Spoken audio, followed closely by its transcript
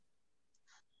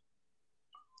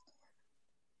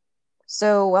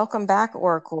So, welcome back,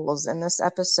 Oracles. In this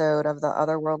episode of the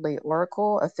Otherworldly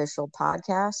Oracle official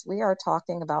podcast, we are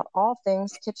talking about all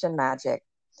things kitchen magic.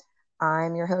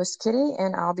 I'm your host, Kitty,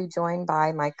 and I'll be joined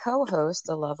by my co host,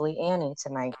 the lovely Annie,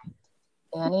 tonight.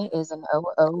 Annie is an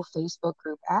OO Facebook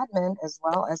group admin as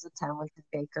well as a talented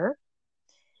baker.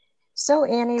 So,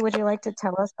 Annie, would you like to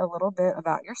tell us a little bit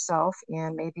about yourself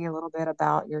and maybe a little bit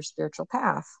about your spiritual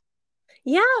path?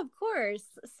 Yeah, of course.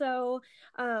 So,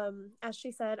 as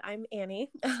she said, I'm Annie.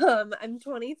 I'm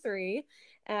 23.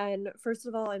 And first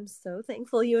of all, I'm so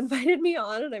thankful you invited me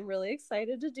on, and I'm really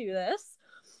excited to do this.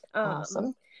 Um,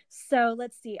 Awesome. so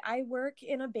let's see. I work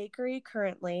in a bakery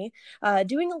currently,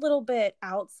 doing a little bit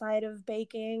outside of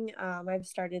baking. I've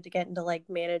started to get into like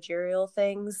managerial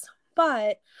things,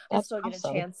 but I That's still get a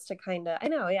awesome. chance to I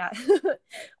know, yeah,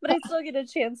 but I still get a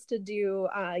chance to do,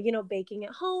 baking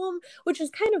at home, which is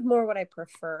kind of more what I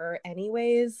prefer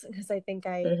anyways, because I think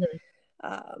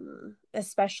Mhm.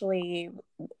 especially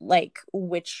like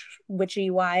witchy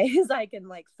wise, I can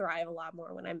like thrive a lot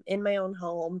more when I'm in my own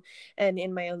home and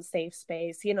in my own safe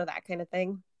space, that kind of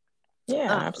thing. Yeah,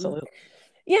 um absolutely.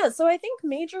 yeah, so I think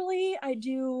majorly I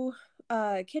do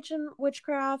kitchen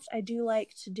witchcraft. I do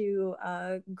like to do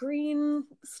green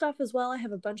stuff as well. I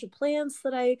have a bunch of plants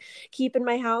that I keep in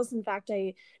my house. In fact,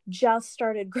 I just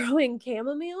started growing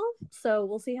chamomile, so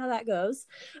we'll see how that goes.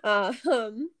 um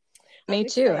I'm Me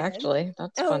too, excited. actually.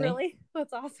 That's Oh, funny. really?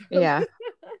 That's awesome. Yeah.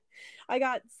 I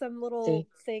got some little See.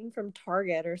 thing from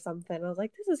Target or something. I was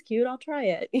like, this is cute. I'll try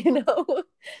it.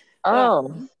 Oh,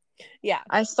 um, yeah.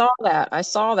 I saw that. I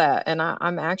saw that. And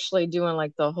I'm actually doing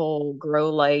like the whole grow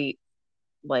light,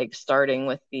 like starting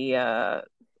with the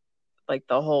like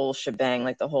the whole shebang,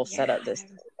 like the whole Yeah. setup this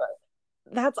but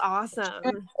That's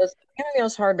awesome.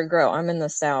 chamomile's hard to grow. I'm in the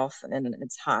south and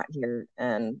it's hot here.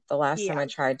 And the last time Yeah. I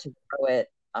tried to grow it,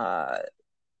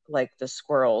 like the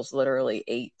squirrels literally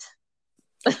ate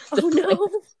the Oh plant.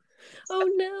 no. Oh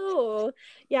no.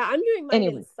 Yeah, I'm doing mine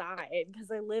Anyway, inside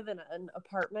because I live in an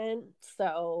apartment.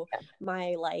 So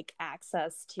my like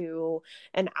access to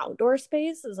an outdoor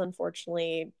space is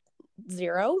unfortunately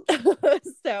zero.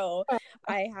 So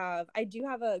I do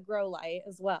have a grow light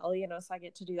as well, so I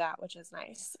get to do that, which is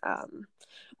nice.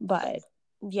 But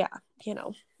yeah,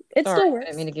 it sorry, still I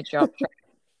didn't works. mean to get you off track.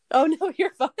 Oh no,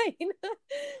 you're fine.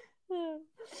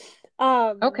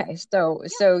 um Okay, so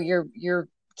your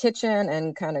kitchen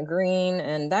and kind of green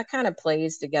and that kind of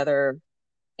plays together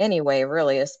anyway,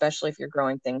 really, especially if you're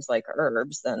growing things like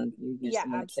herbs, then you use yeah,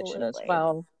 them in the kitchen as absolutely.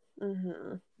 well.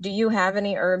 Hmm. Do you have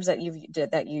any herbs that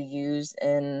you use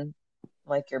in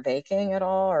like your baking at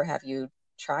all, or have you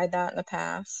tried that in the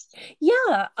past?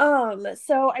 Yeah,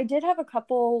 so I did have a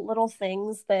couple little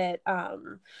things that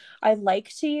I like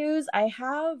to use.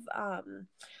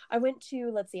 I went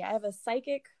to, let's see, I have a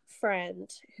psychic friend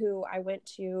who I went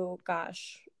to,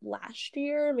 gosh, last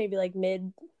year, maybe like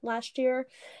mid last year.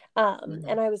 Hmm.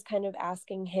 And I was kind of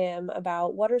asking him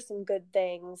about what are some good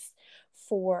things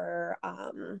for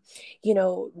you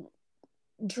know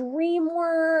dream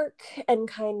work, and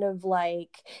kind of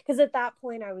like, because at that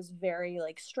point I was very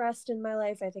like stressed in my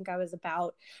life. I think that was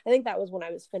when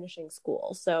I was finishing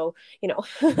school, so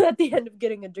at the end of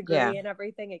getting a Yeah, degree and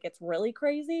everything, it gets really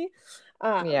crazy.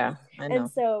 um yeah, I and know.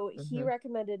 so he Hmm.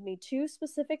 recommended me two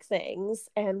specific things,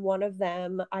 and one of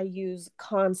them I use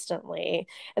constantly,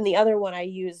 and the other one I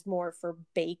use more for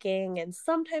baking and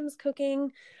sometimes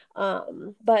cooking.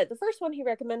 But the first one he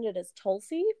recommended is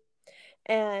Tulsi,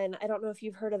 and I don't know if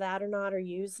you've heard of that or not, or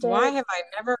used Why it. have I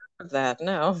never heard of that?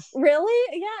 No.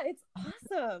 Really? Yeah, it's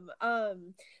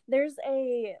awesome. There's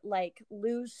a like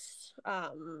loose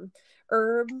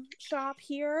herb shop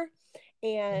here,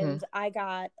 Hmm. and I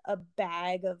got a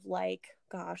bag of like,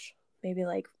 gosh, maybe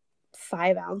like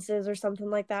 5 ounces or something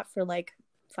like that for like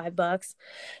 $5.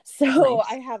 So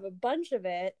I Nice. have a bunch of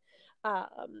it.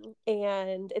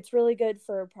 And it's really good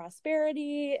for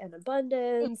prosperity and Mm,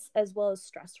 abundance, as well as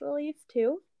stress relief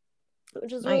too,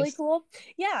 which is really nice. cool.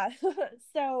 Yeah.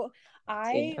 So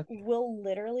See, I okay. will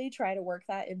literally try to work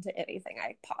that into anything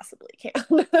I possibly can.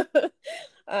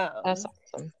 That's um,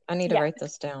 awesome. I need to yeah. write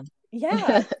this down.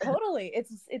 Yeah, totally.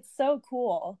 It's so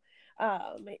cool.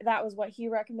 That was what he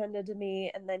recommended to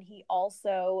me. And then he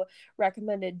also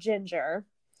recommended ginger,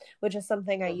 which is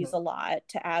something I use Mhm. a lot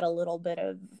to add a little bit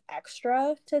of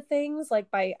extra to things. Like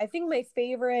I think my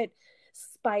favorite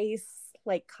spice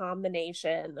like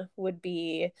combination would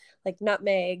be like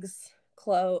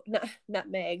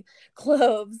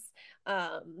cloves,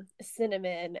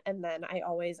 cinnamon, and then I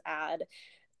always add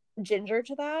ginger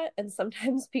to that. And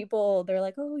sometimes people, they're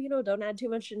like, oh, don't add too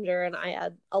much ginger. And I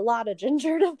add a lot of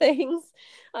ginger to things.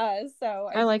 So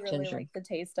I I do like really ginger. like the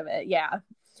taste of it. Yeah.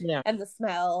 Yeah. And the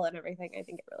smell and everything. I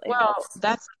think it really Well, helps.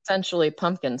 that's essentially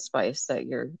pumpkin spice that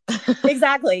you're.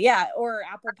 Exactly. Yeah. Or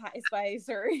apple pie spice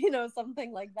or,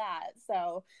 something like that.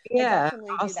 So I Yeah.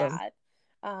 definitely do Awesome. that.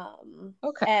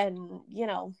 Okay. And,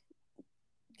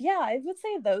 yeah, I would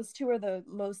say those two are the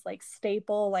most like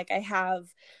staple. Like I have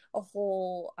a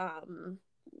whole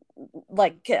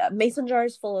mason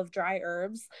jars full of dry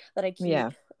herbs that I Yeah.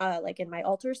 keep like in my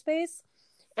altar space.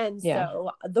 And Yeah.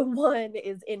 so the one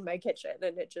is in my kitchen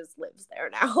and it just lives there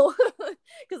now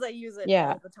because I use it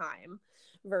Yeah. all the time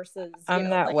versus, I'm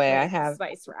that like way. I going to the have.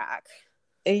 spice rack.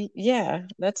 Yeah,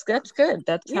 that's good.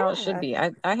 That's how it should Yeah.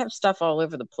 be. I have stuff all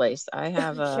over the place.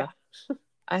 Yeah.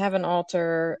 I have an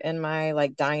altar in my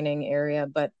like dining area,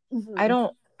 but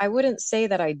Mm-hmm. I wouldn't say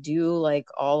that I do like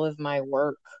all of my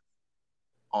work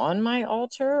on my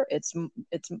altar.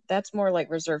 That's more like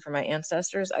reserved for my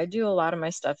ancestors. I do a lot of my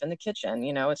stuff in the kitchen,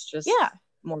 it's just Yeah.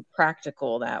 more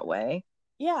practical that way.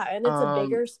 Yeah, and it's a Um,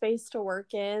 bigger space to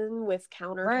work in with right.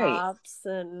 countertops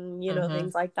and, Hmm.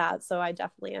 things like that. So I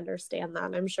definitely understand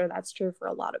that. I'm sure that's true for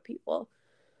a lot of people.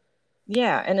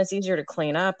 Yeah, and it's easier to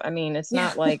clean up. I mean, it's Yeah.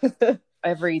 not like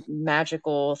every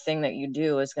magical thing that you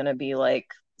do is going to be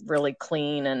like really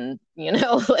clean and,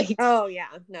 like Oh, yeah.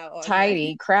 No, I'm right.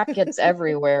 tidy. Crap gets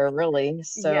everywhere, really. Yeah,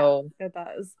 So, it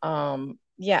does.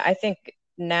 yeah, I think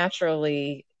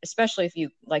naturally, especially if you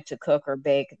like to cook or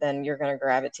bake, then you're going to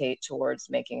gravitate towards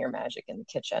making your magic in the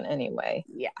kitchen anyway.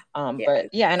 Yeah. Yeah,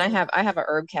 But yeah, and exactly. I have a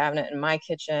herb cabinet in my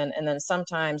kitchen, and then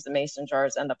sometimes the mason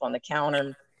jars end up on the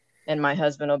counter, and my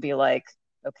husband will be like,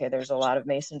 "Okay, there's a lot of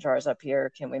mason jars up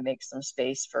here. Can we make some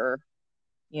space for,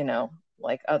 you know,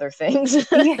 like other things?"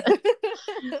 Yeah.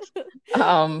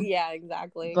 um, Yeah,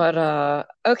 exactly. but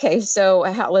okay, so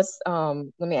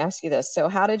let me ask you this. So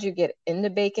how did you get into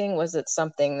baking? Was it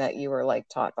something that you were like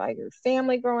taught by your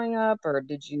family growing up, or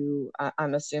did you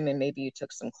I'm assuming maybe you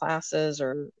took some classes,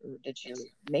 or did you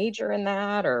major in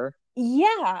that, or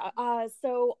Yeah,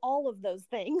 so all of those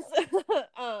things.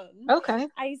 okay.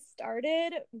 I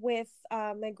started with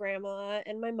my grandma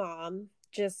and my mom,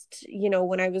 just,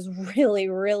 when I was really,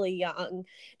 really young,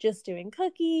 just doing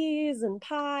cookies and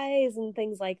pies and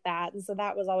things like that. And so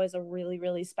that was always a really,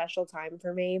 really special time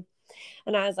for me.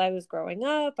 And as I was growing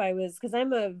up, because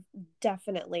I'm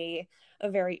definitely a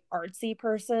very artsy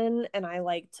person and I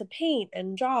like to paint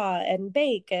and draw and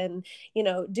bake and,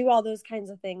 do all those kinds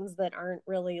of things that aren't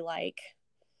really like,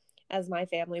 as my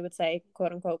family would say,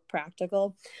 quote unquote,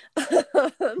 practical.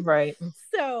 Right.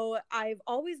 So I've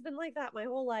always been like that my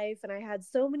whole life. And I had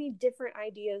so many different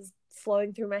ideas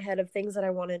flowing through my head of things that I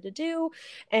wanted to do.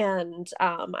 And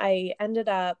I ended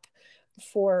up,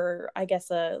 for, I guess,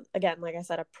 again, like I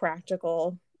said, a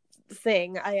practical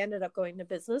thing, I ended up going to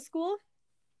business school.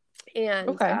 And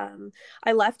Okay.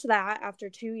 I left that after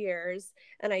 2 years,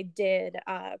 and I did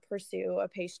pursue a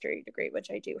pastry degree, which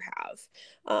I do have.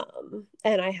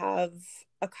 And I have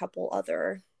a couple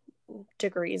other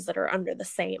degrees that are under the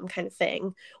same kind of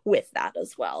thing with that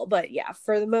as well. But yeah,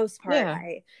 for the most part, Yeah.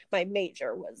 my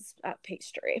major was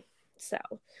pastry. So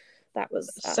that was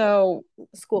So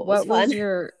school was what was fun.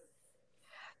 your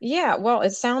Yeah, well,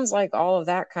 it sounds like all of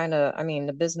that kind of, I mean,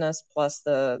 the business plus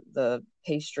the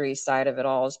pastry side of it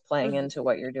all is playing Mhm. into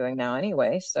what you're doing now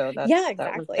anyway. So Yeah,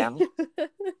 that worked exactly. out.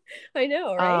 I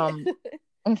know, right?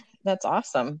 Um, that's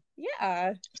awesome.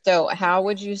 Yeah. So how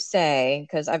would you say,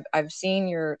 because I've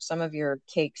seen some of your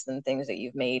cakes and things that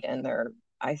you've made, and they're,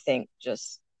 I think,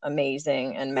 just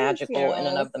amazing and Thank magical in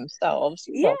and you. of themselves.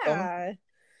 You're welcome. Yeah.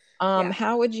 Yeah.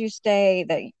 How would you say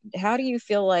that, how do you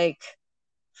feel like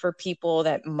for people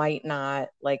that might not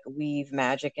like weave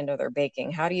magic into their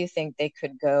baking, how do you think they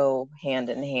could go hand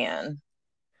in hand?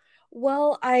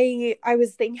 Well, I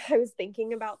was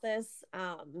thinking about this,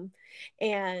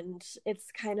 and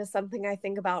it's kind of something I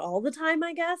think about all the time,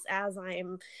 I guess, as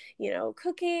I'm,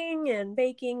 cooking and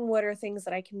baking. What are things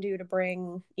that I can do to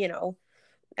bring,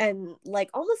 and like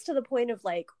almost to the point of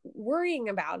like worrying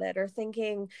about it or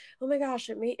thinking, oh my gosh,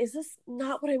 is this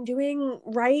not what I'm doing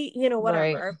right, Right.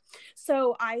 whatever.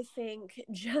 So I think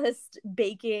just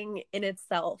baking in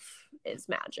itself is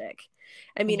magic.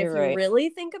 I mean, if You're you right. really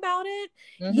think about it,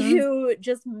 Hmm. you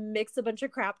just mix a bunch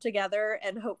of crap together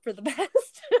and hope for the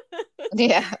best.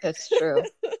 Yeah, it's true.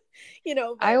 I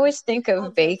But always think all of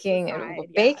jokes baking. aside,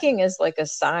 yeah. Baking is like a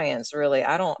science, really.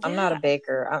 I'm not a Yeah.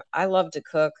 baker. I love to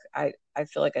cook. I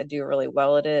feel like I do really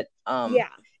well at it. Yeah.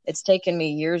 It's taken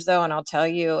me years though, and I'll tell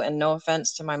you, and no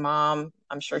offense to my mom,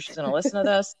 I'm sure she's going to listen to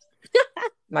this.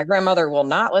 my grandmother will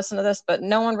not listen to this, but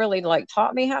no one really like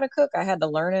taught me how to cook. I had to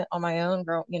learn it on my own,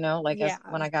 girl, like as Yeah.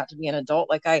 when I got to be an adult,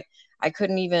 like I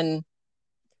couldn't even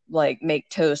like make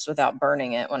toast without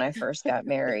burning it when I first got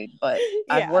married, but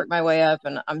I've Yeah. worked my way up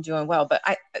and I'm doing well. But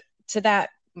to that,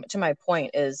 to my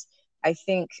point is, I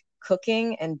think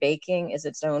cooking and baking is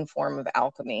its own form of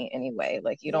alchemy anyway.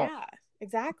 Like you don't, Yeah,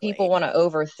 people exactly. want to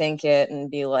overthink it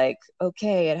and be like,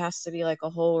 okay, it has to be like a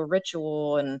whole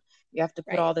ritual and you have to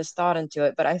put all Right. this thought into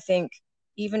it. But I think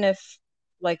even if,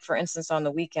 like, for instance, on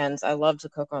the weekends, I love to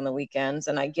cook on the weekends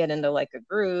and I get into like a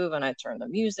groove and I turn the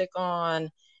music on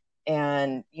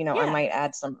and I Yeah. might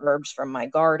add some herbs from my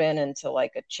garden into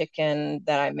like a chicken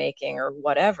that I'm making or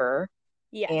whatever.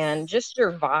 And Yes. just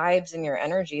your vibes and your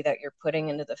energy that you're putting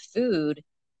into the food,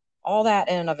 all that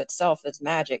in and of itself is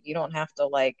magic. You don't have to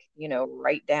like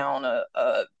write down a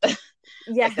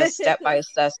like a Yes. step by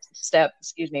step,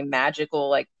 excuse me, magical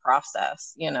like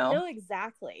process. No,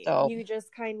 exactly. So You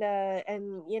just kind of,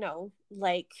 and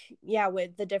like, yeah,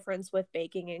 with the difference with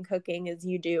baking and cooking is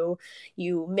you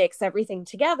mix everything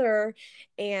together.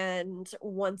 And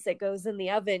once it goes in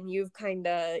the oven, you've kind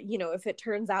of, if it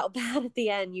turns out bad at the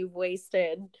end, you've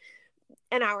wasted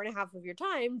an hour and a half of your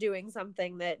time doing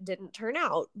something that didn't turn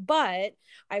out. But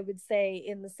I would say,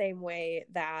 in the same way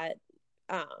that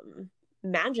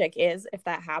magic is, if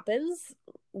that happens,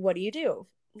 what do?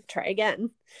 Try again.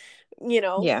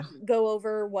 yeah, Go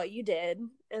over what you did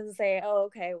and say, oh,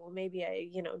 okay, well, maybe I,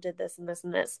 did this and this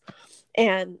and this,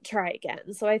 and try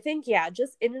again. So I think, yeah,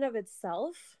 just in and of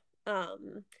itself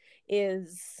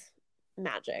is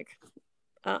magic.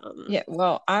 yeah.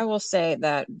 Well, I will say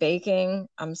that baking,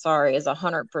 I'm sorry, is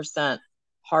 100%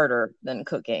 harder than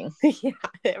cooking. Yeah,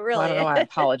 it Well, I really don't know why I is.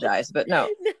 apologize, but no,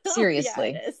 No, yeah, it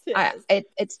seriously. is. It is.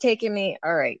 It's taken me,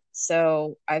 all right.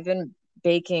 So I've been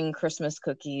baking Christmas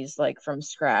cookies like from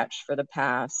scratch for the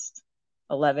past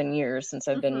 11 years since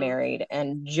I've been Mm-hmm. married.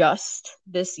 And just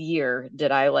this year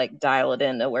did I like dial it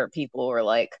in to where people were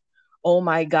like, oh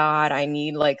my God, I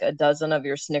need like a dozen of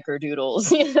your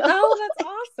snickerdoodles, you know? Oh,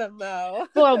 that's awesome, though.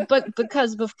 Well, but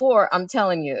because before, I'm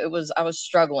telling you, I was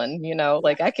struggling, Yeah.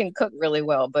 like I can cook really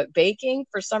well, but baking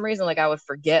for some reason, like I would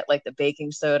forget like the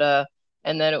baking soda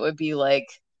and then it would be like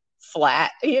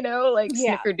flat, like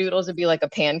Yeah. snickerdoodles would be like a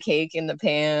pancake in the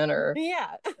pan or,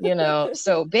 Yeah.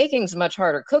 so baking's much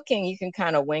harder. Cooking, you can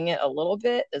kind of wing it a little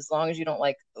bit as long as you don't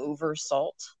like over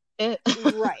salt it.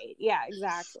 Right. Yeah,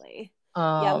 exactly.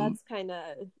 Yeah, um,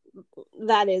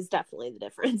 that is definitely the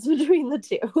difference between the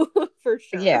two, for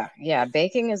sure. yeah,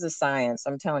 baking is a science,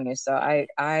 I'm telling you. So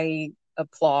I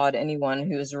applaud anyone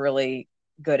who's really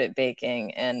good at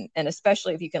baking and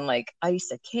especially if you can like ice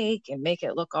a cake and make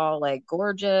it look all like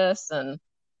gorgeous and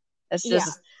it's Yeah.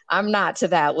 just I'm not to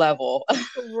that level.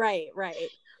 Right, right.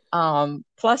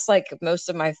 Plus like most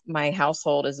of my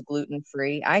household is gluten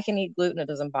free. I can eat gluten, it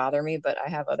doesn't bother me, but I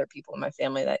have other people in my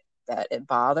family that it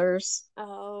bothers,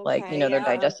 Oh, like okay, their yeah.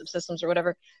 digestive systems or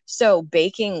whatever. So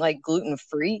baking like gluten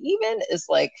free even is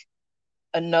like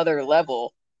another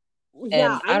level Yeah,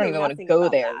 and I I don't know even want to nothing go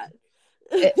about there.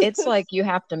 that. It's like you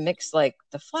have to mix like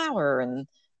the flour and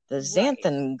the Right.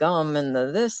 xanthan gum and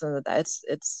the this and the that.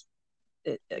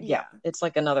 Yeah, Yeah, it's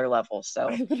like another level. So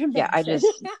I would yeah, I imagine. just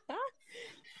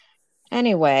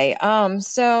anyway,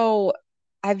 so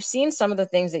I've seen some of the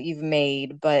things that you've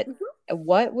made, but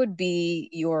what would be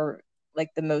your like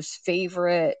the most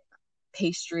favorite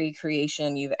pastry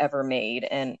creation you've ever made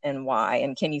and why?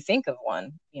 And can you think of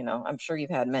one? I'm sure you've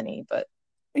had many, but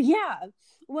Yeah.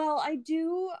 Well, I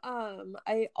do.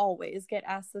 I always get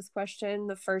asked this question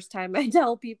the first time I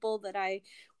tell people that I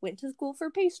went to school for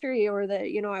pastry or that,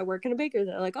 I work in a bakery.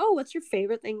 They're like, oh, what's your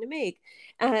favorite thing to make?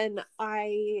 And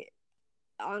I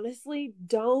honestly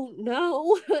don't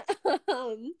know.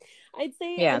 I'd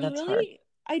say yeah, that's hard.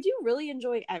 I do really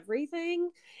enjoy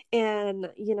everything. And,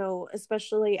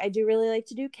 especially I do really like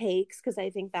to do cakes because I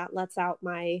think that lets out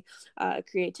my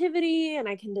creativity and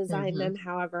I can design Hmm. them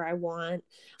however I want.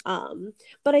 Um,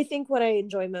 but I think what I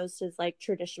enjoy most is like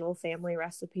traditional family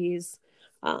recipes.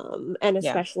 And Yeah.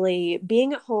 especially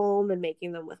being at home and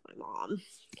making them with my mom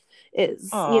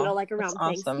is, Oh, like that's around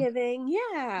awesome. Thanksgiving.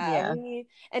 Yeah. Yeah.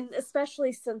 And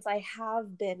especially since I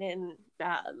have been in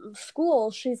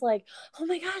school, she's like, oh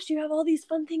my gosh, you have all these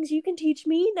fun things you can teach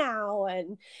me now.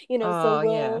 And, so Oh,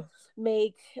 yeah. we'll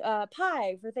make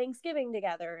pie for Thanksgiving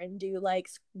together and do like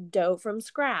dough from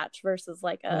scratch versus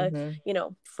like a, Hmm.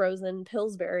 frozen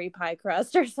Pillsbury pie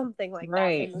crust or something like that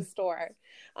Right. from the store.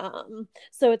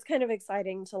 So it's kind of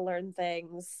exciting to learn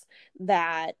things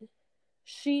that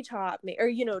she taught me, or,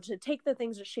 you know, to take the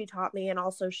things that she taught me and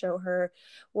also show her,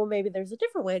 well, maybe there's a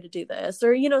different way to do this,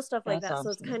 or, you know, stuff like That's that. So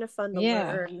it's awesome. kind of fun to Yeah.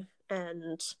 learn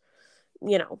and,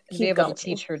 you know, And be keep able to going.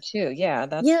 teach her too. Yeah,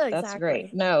 Yeah, that's great.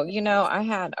 exactly. No, you know, I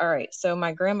had all right. So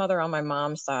my grandmother on my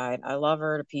mom's side, I love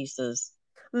her to pieces,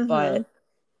 Mm-hmm. but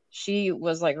she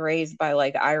was like raised by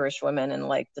like Irish women in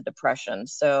like the Depression.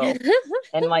 So,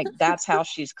 and like that's how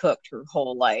she's cooked her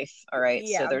whole life. All right. So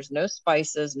Yeah. there's no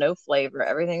spices, no flavor.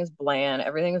 Everything is bland.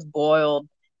 Everything is boiled.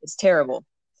 It's terrible.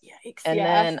 Yikes. And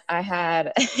Yeah. then I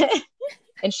had,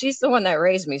 and she's the one that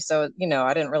raised me. So, you know,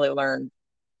 I didn't really learn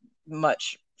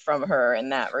much from her in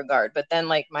that regard. But then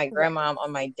like my Right. grandma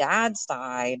on my dad's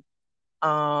side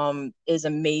is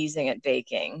amazing at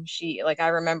baking. She like I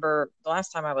remember the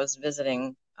last time I was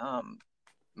visiting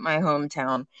my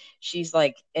hometown, she's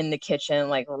like in the kitchen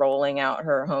like rolling out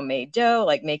her homemade dough,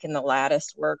 like making the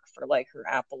lattice work for like her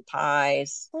apple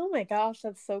pies. Oh my gosh,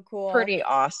 that's so cool. Pretty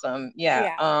awesome. Yeah.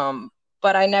 Yeah.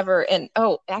 But I never and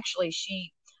oh, actually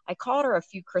I called her a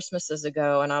few Christmases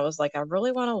ago and I was like I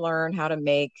really want to learn how to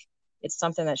make it's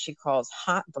something that she calls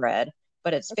hot bread,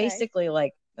 but it's Okay. basically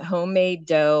like homemade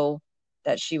dough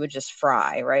that she would just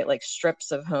fry, right? Like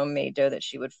strips of homemade dough that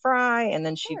she would fry and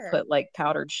then she'd Sure. put like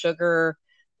powdered sugar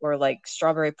or like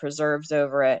strawberry preserves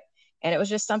over it. And it was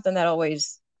just something that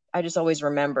I just always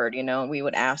remembered, you know, and we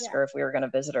would ask Yeah. her if we were going to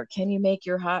visit her, can you make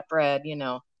your hot bread, you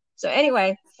know? So That's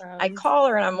anyway, I awesome. call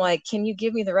her and I'm like, can you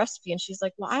give me the recipe? And she's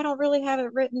like, well, I don't really have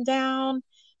it written down.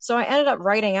 So I ended up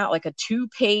writing out like a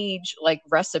 2-page like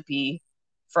recipe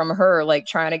from her, like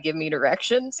trying to give me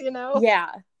directions, you know?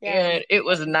 Yeah. Yeah. And it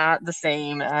was not the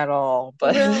same at all,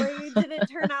 but Really? Did it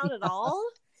turn out at all?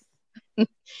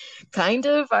 kind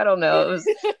of, I don't know.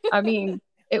 I mean,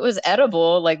 it was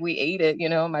edible. Like we ate it, you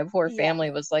know, my poor Yeah.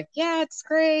 family was like, yeah, it's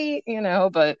great, you know,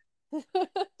 but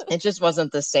it just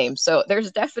wasn't the same. So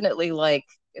there's definitely like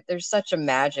there's such a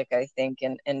magic I think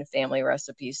in family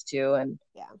recipes too. And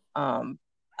Yeah. um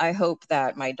I hope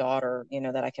that my daughter, you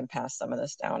know, that I can pass some of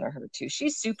this down to her too.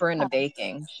 She's super into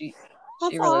baking. She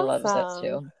That's really loves it awesome.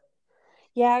 too.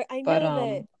 Yeah, I But know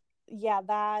that. Yeah,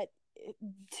 that,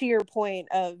 to your point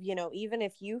of, you know, even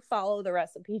if you follow the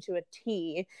recipe to a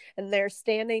T and they're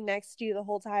standing next to you the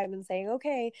whole time and saying,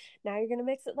 okay, now you're going to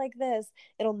mix it like this,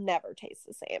 it'll never taste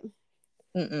the same.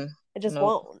 It just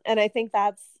nope. won't. And I think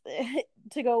that's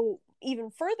to go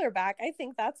even further back, I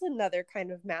think that's another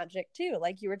kind of magic too.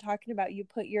 Like you were talking about, you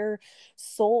put your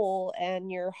soul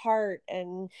and your heart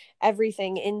and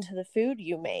everything into the food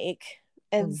you make.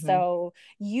 And Mm-hmm. so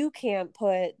you can't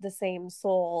put the same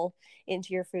soul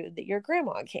into your food that your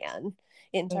grandma can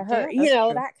into her, Yeah, you that's know,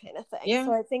 true. that kind of thing. Yeah,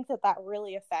 So I think that that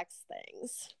really affects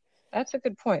things. that's a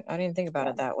good point. I didn't think about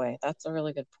Yeah. it that way. That's a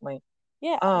really good point.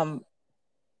 Yeah. Um,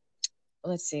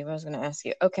 let's see what I was going to ask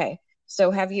you. Okay.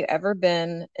 So have you ever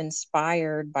been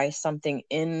inspired by something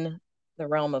in the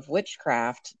realm of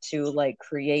witchcraft to like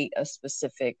create a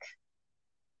specific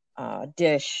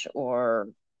dish or,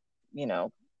 you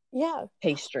know, Yeah.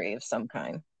 pastry of some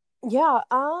kind? Yeah,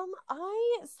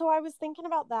 I was thinking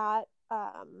about that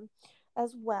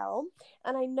as well.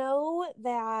 And I know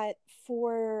that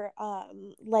for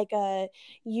like a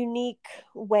unique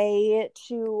way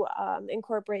to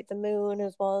incorporate the moon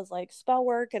as well as like spell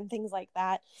work and things like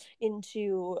that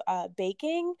into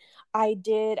baking, I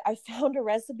found a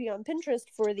recipe on Pinterest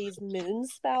for these moon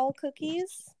spell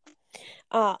cookies.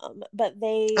 But Oh,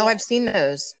 they I've seen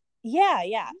those. Yeah,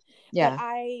 yeah. But Yeah.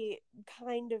 I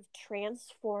kind of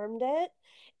transformed it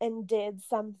and did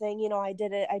something, you know, I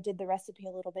did the recipe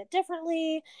a little bit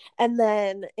differently. And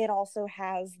then it also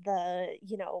has the,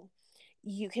 you know,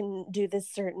 you can do this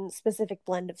certain specific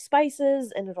blend of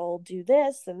spices and it'll do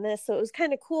this and this. So it was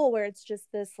kind of cool where it's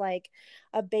just this like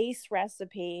a base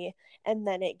recipe and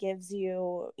then it gives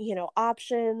you, you know,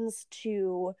 options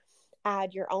to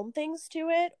add your own things to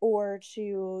it or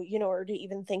to, you know, or to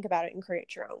even think about it and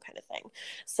create your own kind of thing.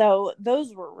 So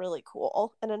those were really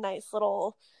cool and a nice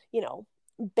little, you know,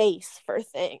 base for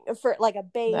like a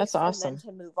That's base and then awesome.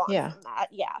 to move on Yeah. from that.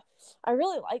 Yeah. I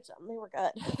really liked them. They were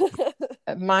good.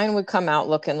 Mine would come out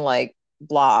looking like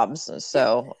blobs.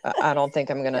 So I don't think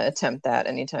I'm going to attempt that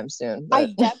anytime soon. I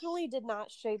But definitely did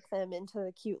not shape them into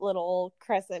the cute little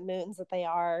crescent moons that they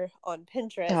are on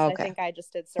Pinterest. I okay. think I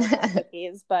just did circle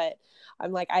cookies, but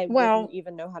I'm like, I wouldn't Well,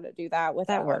 even know how to do that that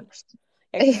without, works.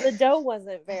 yeah, because the dough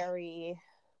wasn't very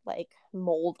like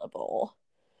moldable.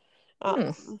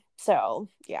 Hmm. So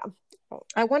yeah,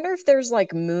 I wonder if there's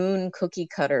like moon cookie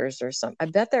cutters or something. I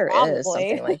bet there is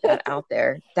probably. something like that out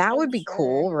there. That I'm would be sure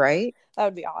cool, right? that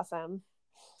would be awesome.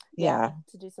 Yeah, Yeah.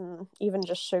 to do some even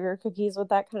just sugar cookies with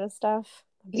that kind of stuff.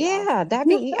 That'd be Yeah, awesome. that'd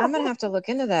be, I'm gonna have to look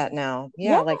into that now.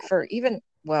 Yeah, Yeah, like for even,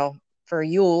 well, for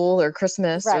Yule or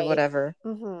Christmas or right. whatever,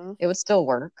 Mm-hmm. it would still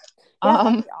work. Yeah, that'd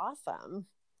Um, be awesome.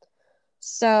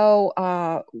 so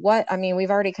what, I mean, we've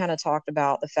already kind of talked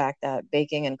about the fact that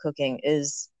baking and cooking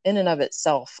is in and of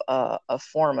itself a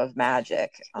form of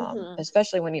magic, Mm-hmm.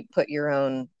 especially when you put your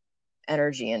own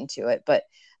energy into it. But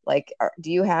like,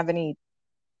 do you have any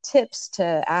tips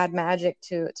to add magic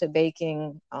to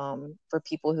baking for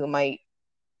people who might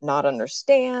not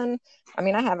understand? I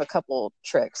mean, I have a couple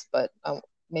tricks, but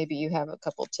maybe you have a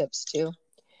couple tips too.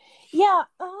 Yeah,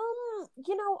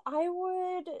 I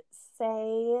would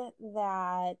say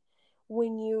that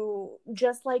when you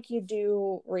just like you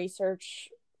do research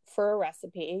for a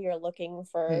recipe, you're looking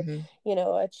for, Hmm.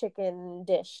 a chicken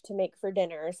dish to make for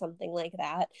dinner or something like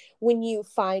that. When you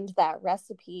find that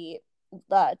recipe,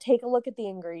 take a look at the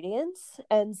ingredients.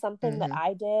 And something that Hmm.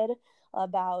 I did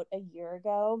about a year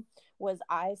ago was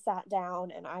I sat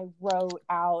down and I wrote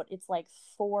out, it's like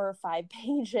 4 or 5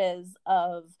 pages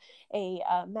of a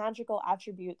magical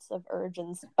attributes of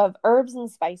herbs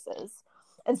and spices.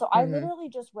 And so I Hmm. literally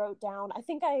just wrote down. I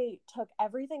think I took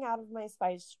everything out of my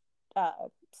uh,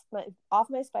 off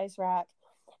my spice rack,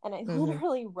 and I Hmm.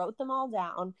 literally wrote them all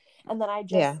down. And then I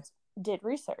Yeah. just did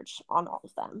research on all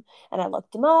of them, and I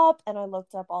looked them up, and I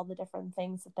looked up all the different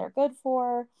things that they're good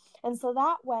for. And so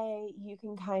that way you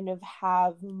can kind of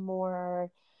have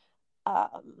more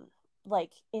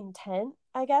like intent,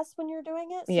 I guess, when you're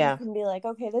doing it. So you Yeah. can be like,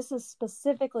 okay, this is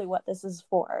specifically what this is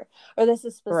for, or this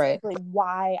is Right. specifically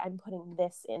why I'm putting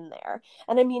this in there.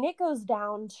 And I mean, it goes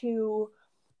down to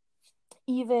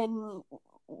even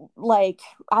like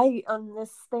I on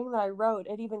this thing that I wrote,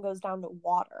 it even goes down to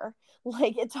water.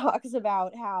 Like it talks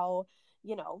about how,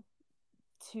 you know,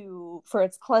 to for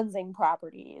its cleansing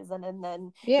properties, and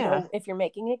then Yeah. if you're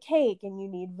making a cake and you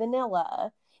need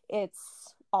vanilla,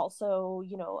 it's also,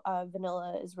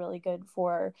 vanilla is really good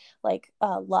for like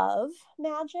love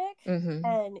magic, Hmm.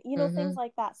 and things Hmm.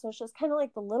 like that. So it's just kind of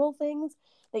like the little things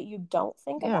that you don't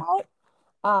think Yeah. about,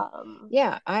 um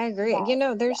Yeah, I agree.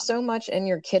 that There's yeah. so much in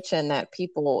your kitchen that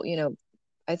people,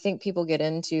 I think people get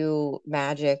into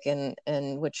magic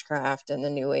and witchcraft and the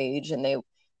new age, and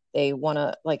they want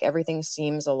to, like, everything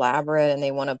seems elaborate, and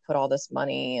they want to put all this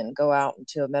money and go out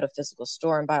into a metaphysical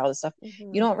store and buy all this stuff. You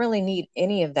Hmm. don't really need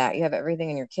any of that. You have everything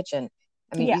in your kitchen.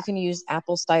 I mean, Yeah, you can use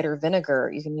apple cider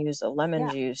vinegar, you can use a lemon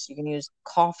yeah, juice, you can use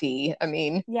coffee. I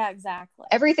mean, yeah, exactly.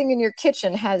 everything in your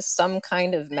kitchen has some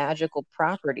kind of magical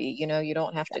property. You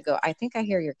don't have to go. I think I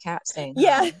hear your cat saying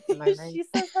Yeah, hi. Am I right? she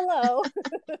says hello.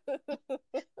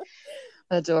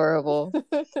 Adorable.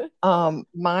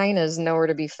 Mine is nowhere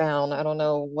to be found. I don't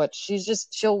know what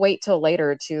she'll wait till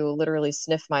later to literally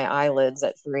sniff my eyelids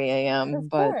at 3 a.m. Of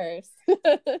But course.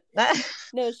 that,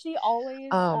 No, she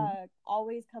um,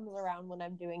 always comes around when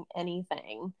I'm doing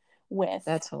anything with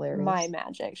that's my hilarious.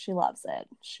 magic. She loves it.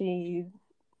 She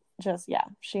just, yeah,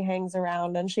 she hangs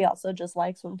around, and she also just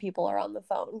likes when people are on the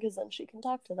phone because then she can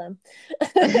talk to them.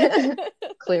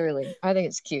 Clearly, I think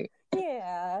it's cute.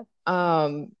 Yeah.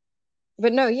 Um,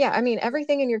 but no, yeah, I mean,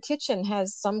 everything in your kitchen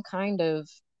has some kind of,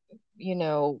 you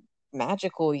know,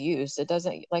 magical use. It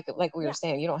doesn't, like we were Yeah.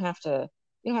 saying, you don't have to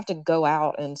go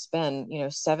out and spend,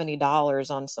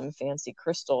 $70 on some fancy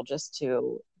crystal just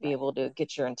to be Right. able to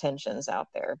get your intentions out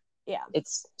there. Yeah.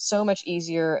 It's so much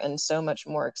easier and so much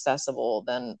more accessible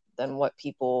than what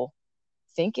people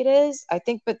think it is. I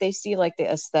think, but they see like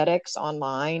the aesthetics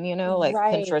online, like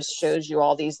Right. Pinterest shows you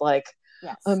all these like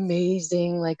Yes.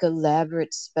 amazing, like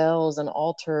elaborate spells and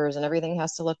altars, and everything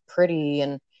has to look pretty.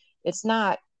 And it's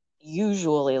not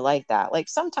usually like that. Like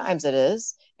sometimes it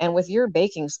is. And with your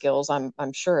baking skills, I'm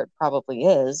sure it probably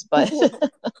is, but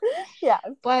Yeah.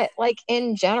 but like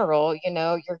in general,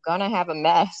 you're gonna have a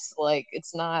mess. Like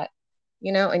it's not,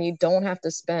 and you don't have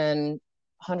to spend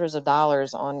hundreds of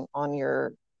dollars on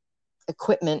your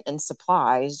equipment and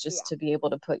supplies just Yeah. to be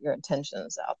able to put your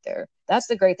intentions out there. That's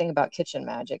the great thing about kitchen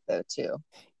magic though too,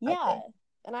 I Yeah. think.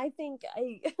 And I think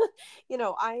I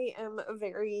am a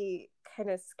very kind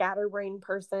of scatterbrained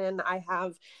person. I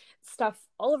have stuff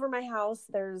all over my house.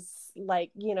 There's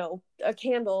like, a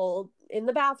candle in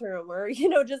the bathroom, or,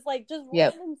 just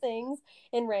Yep. random things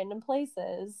in random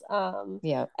places.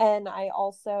 Yep. And I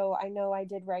know I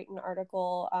did write an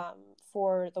article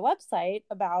for the website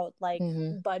about like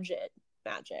Hmm. budget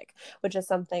magic, which is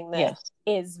something that Yes.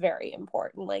 is very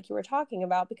important, like you were talking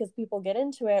about, because people get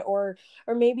into it, or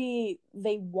maybe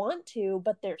they want to,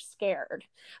 but they're scared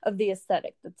of the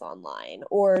aesthetic that's online,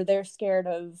 or they're scared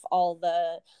of all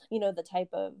the, the type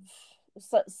of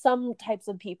some types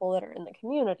of people that are in the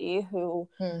community who,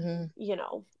 Mm-hmm. you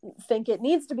know, think it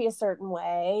needs to be a certain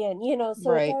way. And, you know,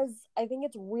 so it Right. does, I think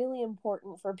it's really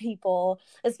important for people,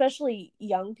 especially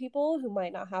young people who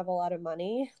might not have a lot of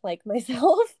money, like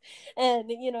myself. And,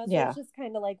 you know, so Yeah. it's just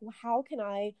kind of like, how can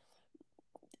I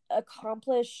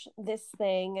accomplish this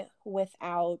thing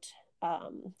without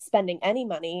spending any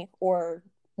money or,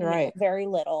 you know, Right. very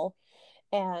little,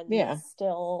 and Yeah.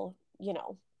 still, you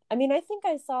know, I mean, I think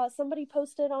I saw somebody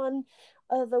posted on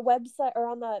the website or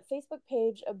on the Facebook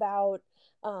page about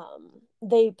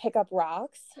they pick up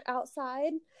rocks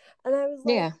outside, and I was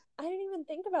like, Yeah. I didn't even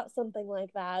think about something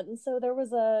like that. And so there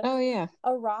was Oh yeah.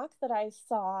 a rock that I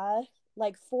saw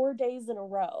like 4 days in a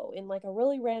row in like a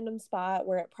really random spot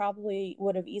where it probably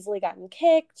would have easily gotten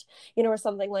kicked, you know, or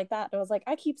something like that. And I was like,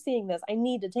 I keep seeing this. I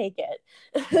need to take it.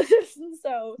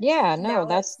 So Yeah, no, now it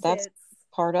that's sits.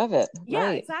 part of it. Yeah,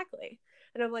 Right. exactly.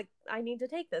 And I'm like, I need to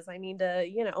take this. I need to,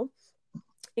 you know,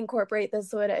 incorporate this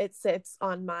so it sits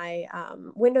on my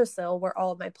windowsill where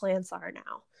all of my plants are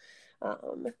now.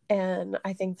 And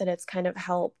I think that it's kind of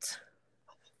helped,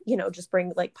 you know, just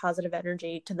bring like positive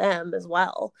energy to them as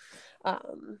well.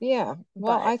 Yeah.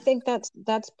 Well, But I think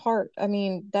that's part, I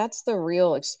mean, that's the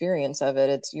real experience of it.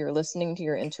 It's you're listening to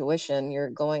your intuition,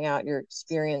 you're going out, you're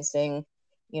experiencing,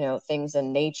 things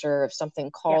in nature. If something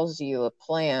yeah, calls you, a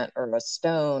plant or a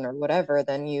stone or whatever,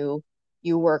 then you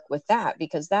work with that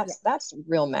because yeah, that's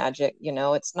real magic.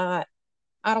 It's not,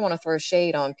 I don't want to throw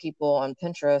shade on people on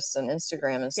Pinterest and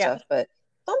Instagram and yeah. stuff, but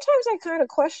sometimes I kind of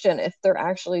question if they're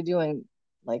actually doing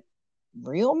like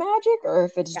real magic or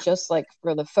if it's Yeah. just like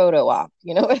for the photo op.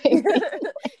 You know what I mean?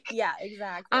 Yeah,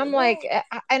 exactly. I'm like, Well,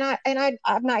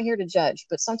 I'm not here to judge,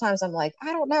 but sometimes I'm like,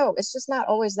 I don't know. It's just not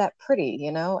always that pretty.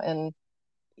 And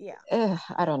yeah,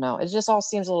 I don't know. It just all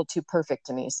seems a little too perfect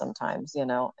to me sometimes. And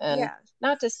yeah,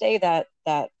 not to say that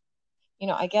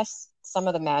I guess some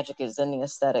of the magic is in the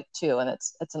aesthetic too, and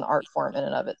it's an art form in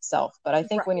and of itself. But I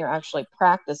think when right. you're actually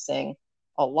practicing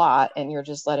a lot and you're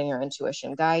just letting your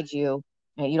intuition guide you,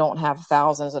 and you don't have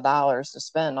thousands of dollars to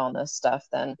spend on this stuff,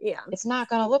 then Yeah, it's not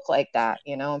going to look like that.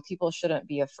 And people shouldn't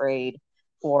be afraid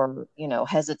or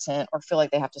hesitant or feel like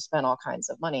they have to spend all kinds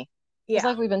of money. Because yeah,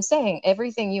 like we've been saying,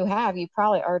 everything you have, you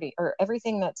probably already, or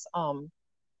everything that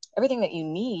you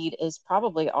need is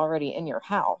probably already in your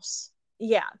house,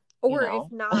 yeah. you Or if know.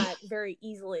 not, very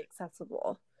easily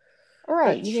accessible All or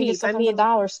right, you can get cheap. I stuff from the mean,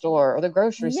 dollar store or the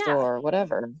grocery yeah, store or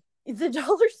whatever. the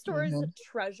dollar store is a Hmm.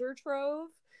 treasure trove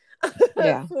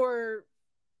Yeah, for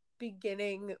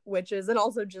beginning witches and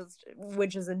also just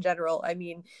witches in general. I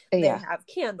mean, they yeah, have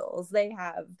candles, they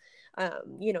have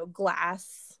you know,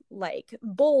 glass like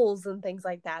bowls and things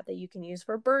like that that you can use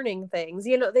for burning things.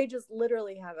 You know, they just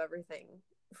literally have everything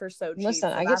for so cheap. listen,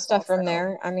 So I get that's stuff from also,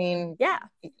 there. I mean, yeah,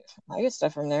 I get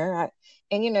stuff from there.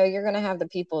 And you're gonna have the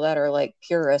people that are like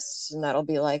purists and that'll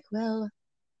be like, well,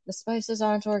 the spices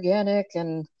aren't organic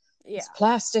and it's yeah,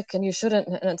 plastic and you shouldn't.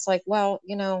 And it's like, well,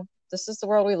 this is the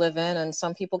world we live in, and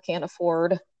some people can't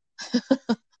afford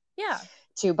yeah.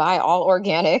 to buy all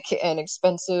organic and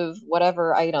expensive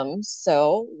whatever items.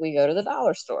 So we go to the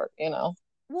dollar store.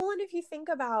 Well, and if you think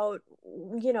about,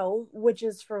 you know,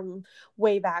 witches from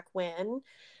way back when,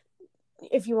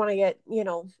 if you want to get, you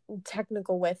know,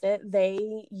 technical with it,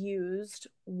 they used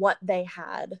what they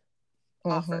had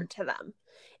Mm-hmm. offered to them.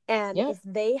 And Yep, if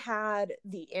they had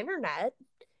the internet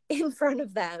in front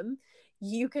of them,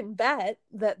 you can bet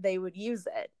that they would use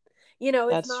it. You know,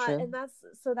 it's that's not, true. and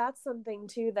that's something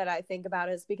too that I think about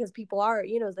is because people are,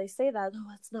 you know, they say that,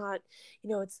 oh, it's not,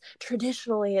 you know, it's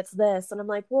traditionally it's this. And I'm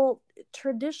like, well,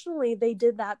 traditionally they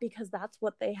did that because that's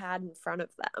what they had in front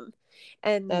of them.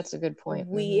 And That's a good point.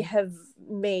 we Hmm. have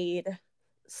made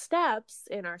steps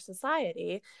in our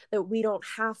society that we don't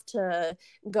have to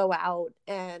go out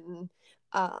and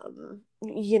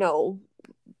you know,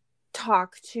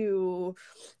 talk to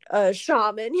a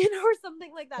shaman, you know, or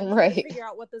something like that and try to Right. figure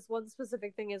out what this one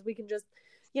specific thing is. We can just,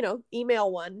 you know, email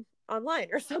one online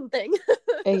or something.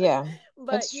 Yeah,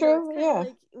 But, it's you know, it's true. kind of Yeah,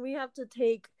 like we have to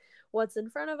take what's in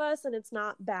front of us, and it's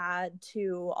not bad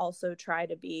to also try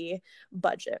to be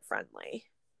budget friendly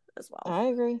as well. I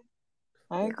agree.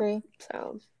 I Yeah. agree.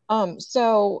 So,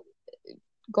 So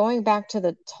going back to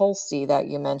the Tulsi that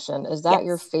you mentioned, is that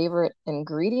your yes. favorite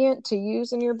ingredient to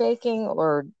use in your baking,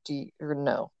 or or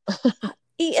no?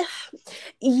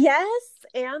 Yes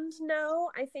and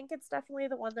no. I think it's definitely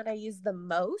the one that I use the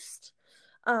most.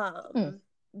 Hmm.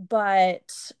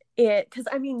 But it, because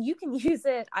I mean, you can use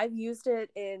it. I've used it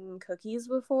in cookies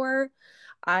before,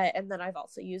 and then I've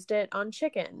also used it on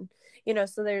chicken. You know,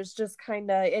 so there's just kind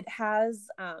of, it has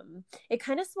it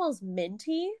kind of smells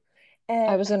minty,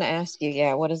 I And was going to ask you,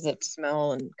 what does it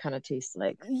smell and kind of taste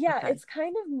like? yeah, Okay. it's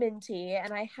kind of minty.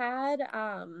 And I had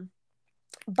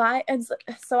by and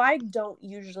so I don't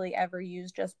usually ever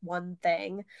use just one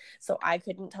thing, so I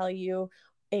couldn't tell you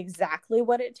exactly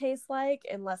what it tastes like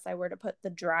unless I were to put the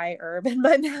dry herb in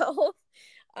my mouth.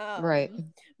 Right.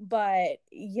 But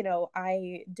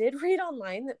I did read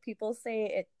online that people say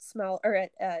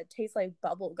it tastes like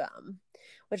bubble gum,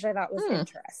 which I thought was Hmm.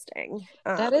 interesting.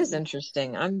 That is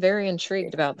interesting. I'm very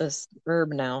intrigued about this herb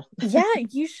now. Yeah,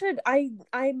 you should.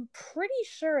 I'm pretty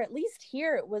sure, at least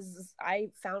here it was, I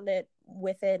found it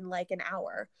within like an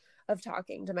hour of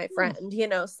talking to my Hmm.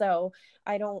 friend, so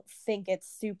I don't think it's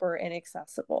super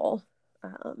inaccessible.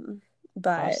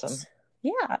 But Awesome.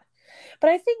 yeah. But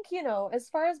I think, as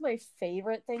far as my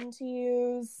favorite thing to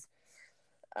use,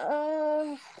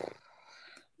 uh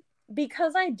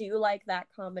because I do like that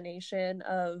combination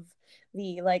of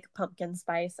the like pumpkin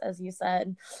spice, as you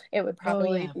said, it would Oh,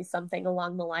 probably yeah. be something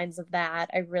along the lines of that.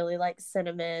 I really like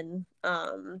cinnamon.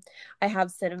 I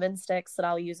have cinnamon sticks that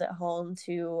I'll use at home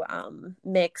to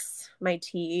mix my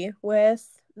tea with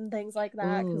and things like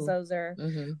that, because Ooh. those are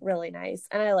Mm-hmm. really nice.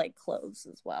 And I like cloves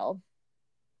as well.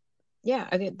 Yeah,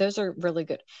 I think those are really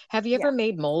good. Have you Yeah. ever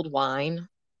made mulled wine?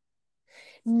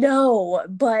 No,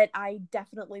 but I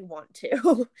definitely want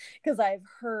to because I've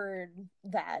heard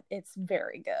that it's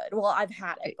very good. Well, I've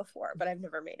had it before, but I've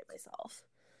never made it myself.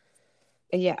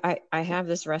 Yeah, I have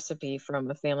this recipe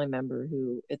from a family member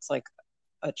who it's like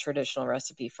a traditional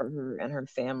recipe for her and her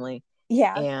family.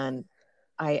 Yeah. And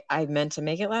I meant to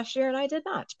make it last year and I did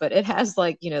not. But it has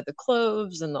like, the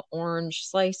cloves and the orange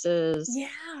slices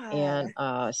Yeah. and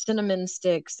cinnamon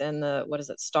sticks and the what is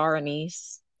it, star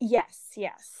anise. Yes,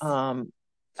 yes. Um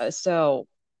so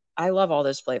I love all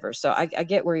those flavors. So I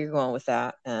get where you're going with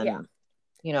that. Yeah. And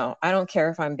I don't care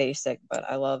if I'm basic, but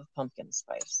I love pumpkin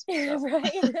spice. So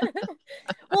Right.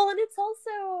 Well, and it's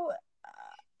also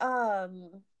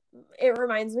um it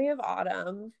reminds me of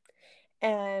autumn,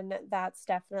 and that's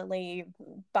definitely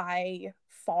by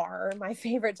far my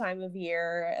favorite time of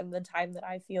year and the time that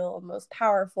I feel most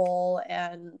powerful.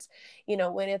 And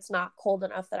when it's not cold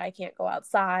enough that I can't go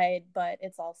outside, but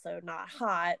it's also not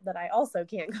hot that I also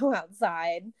can't go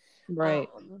outside. right.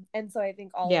 And so I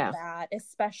think all of Yeah. that,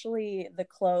 especially the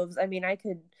cloves, I mean, I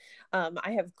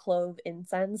have clove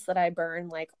incense that I burn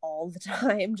like all the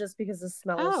time just because the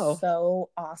smell is Oh, so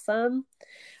awesome.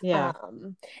 yeah.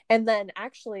 um and then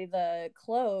actually the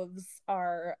cloves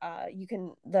are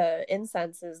the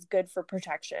incense is good for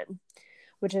protection,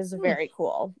 which is Hmm. very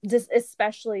cool, just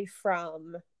especially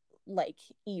from like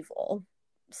evil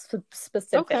Okay.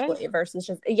 specifically versus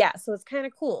just, yeah, so it's kind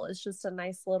of cool. It's just a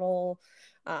nice little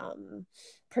um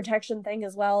protection thing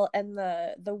as well. And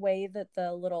the way that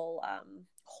the little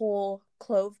whole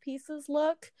clove pieces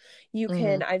look,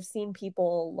 Hmm. I've seen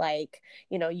people like,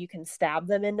 you can stab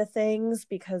them into things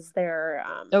because they're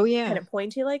Oh, kind yeah. of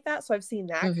pointy like that, so I've seen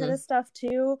that kind Hmm. of stuff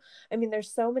too. I mean,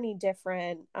 there's so many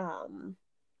different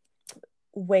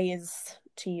ways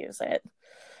to use it.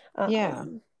 Yeah.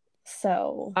 um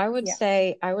so yeah.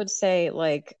 I would say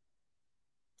like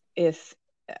if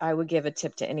I would give a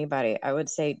tip to anybody, I would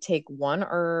say take one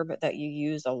herb that you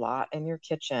use a lot in your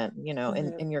kitchen,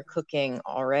 Hmm. in your cooking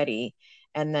already,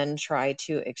 and then try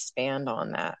to expand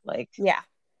on that. Like, Yeah,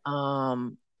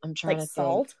 I'm trying like to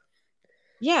think. salt.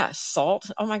 Yeah, salt.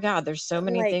 Oh my God, there's so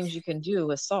many Like, things you can do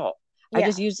with salt. I yeah,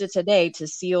 just used it today to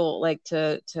seal, like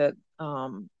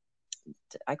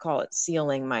I call it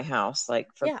sealing my house, like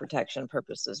for yeah, protection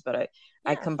purposes. But I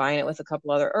yeah, combine it with a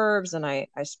couple other herbs and I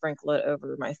sprinkle it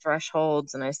over my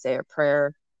thresholds and I say a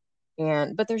prayer.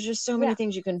 But there's just so many yeah,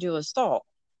 things you can do with salt,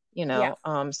 yeah.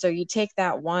 So you take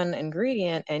that one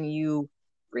ingredient and you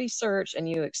research and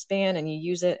you expand and you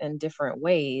use it in different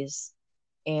ways.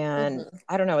 And Hmm.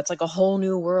 I don't know, it's like a whole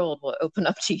new world will open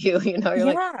up to you. You're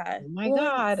like, Yeah, oh my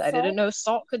well, and God, I didn't salt. know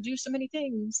salt could do so many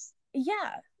things.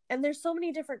 Yeah. And there's so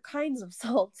many different kinds of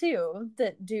salt too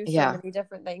that do so Yeah. many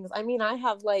different things. I mean, I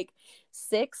have like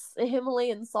 6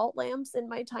 Himalayan salt lamps in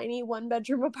my tiny 1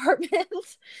 bedroom apartment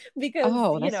because,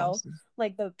 Oh, that's awesome.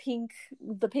 like the pink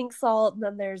salt, and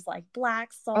then there's like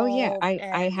black Oh yeah, salt and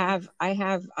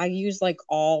I use like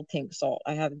all pink salt.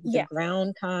 I have the yeah,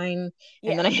 ground kind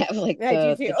and then yeah. I have like I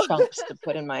do the too. chunks to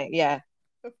put in my, yeah.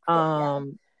 Of course, yeah.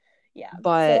 Um Yeah.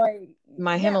 So but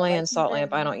my yeah, like Himalayan salt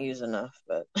lamp I even, don't use enough,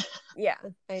 but yeah,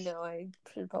 I know I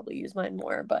should probably use mine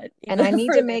more, but and even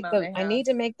for the amount I I have. need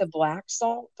to make the black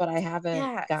salt, but I haven't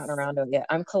gotten Yes. around to it yet.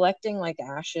 I'm collecting like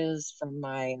ashes from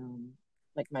my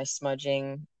like my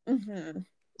smudging Hmm.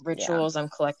 Yeah. rituals. I'm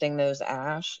collecting those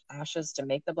ashes to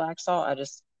make the black salt.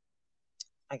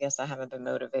 I guess I haven't been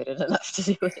motivated enough to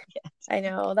do it yet. I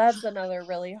know that's another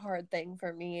really hard thing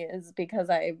for me, is because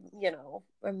I'm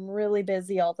really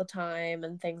busy all the time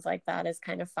and things like that, is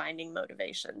kind of finding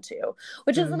motivation too,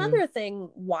 which is another thing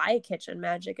why Kitchen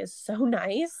Magic is so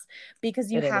nice,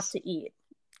 because you It have is. to eat.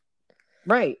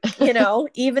 Right.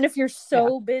 Even if you're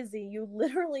so busy, you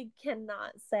literally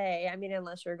cannot say, I mean,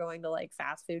 unless you're going to like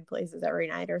fast food places every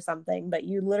night or something, but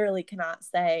you literally cannot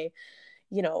say,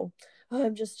 oh,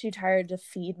 I'm just too tired to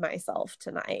feed myself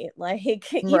tonight.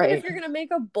 Like, even if you're going to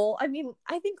make a bowl, I mean,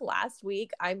 I think last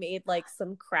week I made like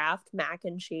some Kraft mac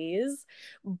and cheese,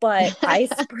 but I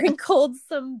sprinkled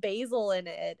some basil in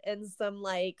it and some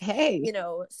like,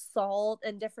 salt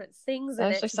and different things in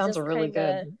that it. actually To sounds just really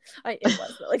good. It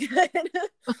was really good.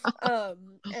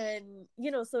 And,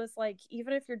 so it's like,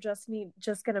 even if you're just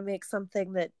going to make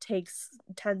something that takes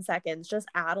 10 seconds, just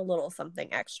add a little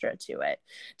something extra to it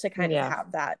to kind of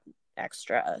have that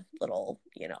extra little,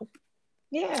 thing.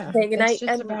 And it's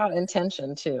just about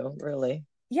intention too, really.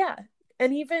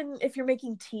 And even if you're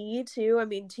making tea too, I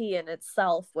mean, tea in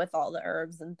itself with all the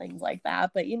herbs and things like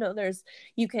that, but you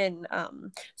can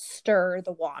stir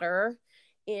the water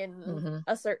in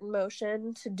a certain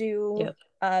motion to do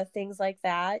things like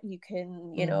that. You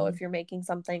can, if you're making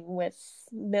something with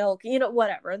milk,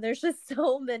 whatever, there's just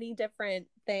so many different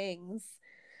things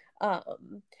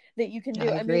that you can do.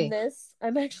 I mean,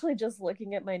 I'm actually just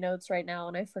looking at my notes right now,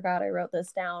 and I forgot I wrote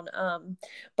this down.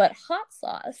 But hot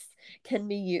sauce can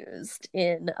be used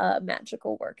in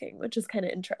magical working, which is kind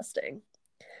of interesting.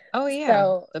 Oh yeah.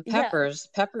 So, the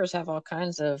peppers have all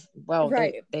kinds of,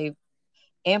 they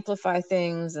amplify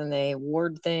things and they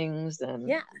ward things,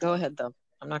 and go ahead though.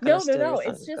 I'm not going to steal your thunder.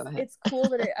 It's just, it's cool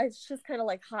that it's just kind of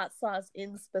like hot sauce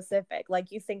in specific.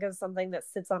 Like, you think of something that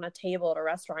sits on a table at a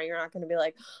restaurant, you're not going to be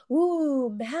like, ooh,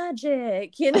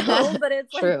 magic, but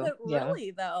it's like, but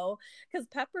really though, because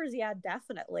peppers,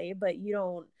 definitely, but you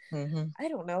don't, I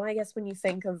don't know, I guess when you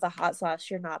think of the hot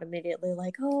sauce, you're not immediately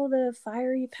like, oh, the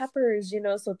fiery peppers,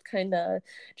 so it's kind of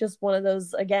just one of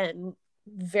those, again,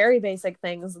 very basic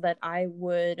things that I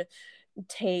would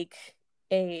take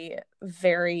I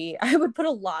would put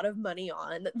a lot of money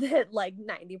on that, like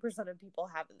 90% of people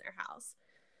have in their house.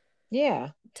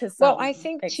 Well, I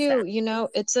think too,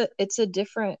 it's a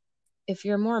different, if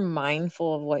you're more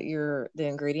mindful of the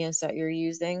ingredients that you're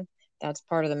using, that's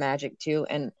part of the magic too.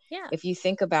 And if you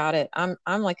think about it, I'm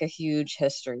like a huge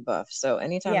history buff. So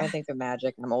anytime I think of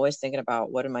magic, I'm always thinking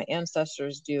about, what did my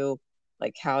ancestors do?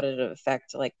 Like, how did it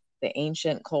affect like the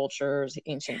ancient cultures,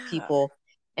 ancient people?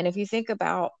 And if you think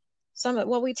about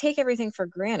we take everything for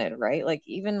granted, right? Like,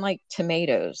 even like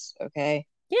tomatoes, okay?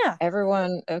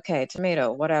 Everyone, okay,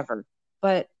 tomato, whatever.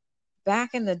 But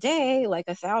back in the day, like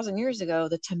 1,000 years ago,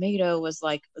 the tomato was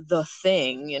like the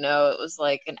thing, it was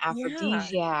like an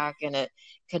aphrodisiac, and it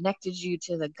connected you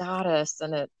to the goddess,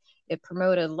 and it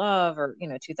promoted love, or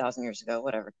 2,000 years ago,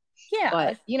 whatever.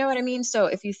 But you know what I mean? So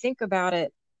if you think about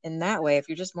it in that way, if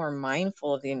you're just more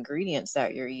mindful of the ingredients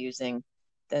that you're using,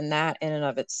 then that in and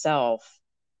of itself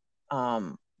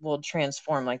will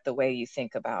transform like the way you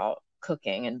think about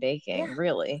cooking and baking,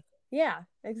 really.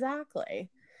 Exactly.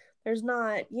 There's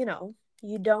not,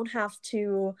 you don't have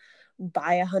to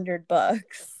buy 100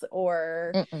 books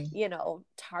or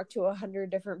talk to 100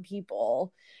 different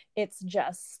people. It's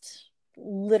just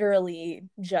literally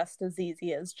just as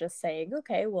easy as just saying,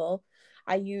 okay, well,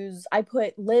 I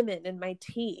put lemon in my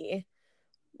tea.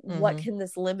 What can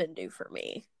this lemon do for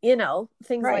me?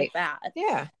 Things like that.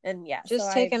 And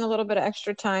just taking a little bit of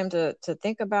extra time to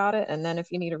think about it. And then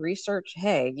if you need to research,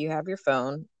 hey, you have your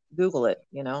phone, Google it.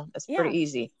 It's pretty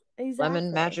easy.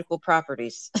 Lemon magical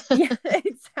properties.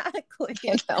 Exactly.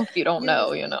 If you don't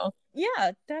know,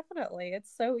 definitely,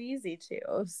 it's so easy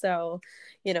to. So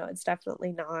it's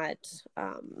definitely not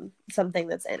something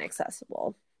that's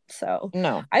inaccessible. So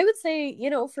no, I would say,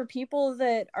 for people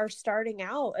that are starting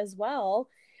out as well,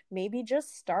 maybe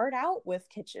just start out with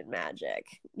Kitchen Magic,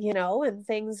 and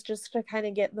things just to kind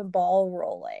of get the ball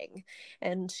rolling,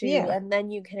 and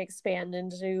then you can expand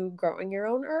into growing your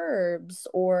own herbs,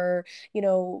 or,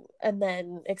 and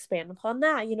then expand upon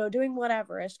that, doing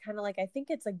whatever. It's kind of like, I think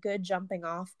it's a good jumping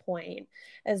off point,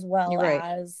 as well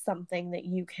as something that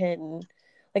you can,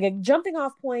 like a jumping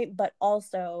off point, but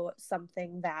also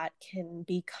something that can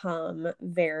become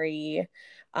very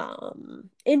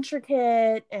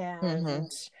intricate,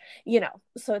 and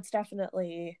so it's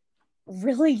definitely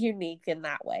really unique in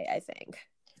that way, I think.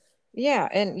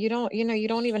 And you don't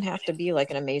even have to be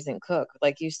like an amazing cook.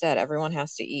 Like you said, everyone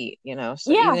has to eat,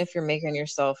 so even if you're making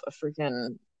yourself a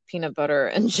freaking peanut butter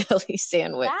and jelly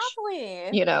sandwich,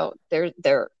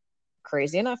 they're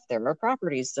crazy enough, there are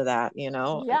properties to that,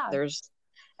 there's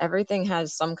everything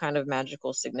has some kind of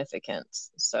magical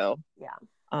significance. So,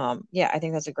 Yeah. yeah, I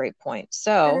think that's a great point. And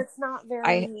So it's not I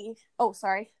very, oh,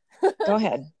 sorry. go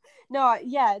ahead. No,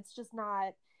 yeah, it's just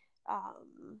not,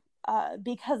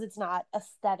 because it's not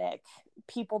aesthetic,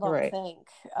 people don't Right. think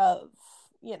of,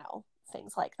 you know,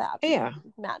 things like that being Yeah.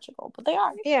 magical, but they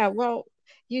are. Yeah, well,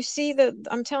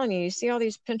 I'm telling you, you see all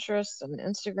these Pinterest and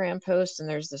Instagram posts, and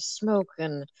there's this smoke,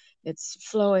 and it's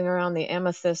flowing around the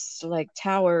amethyst like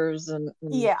towers, and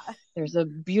Yeah. there's a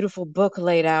beautiful book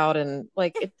laid out, and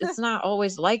like it's not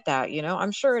always like that, you know.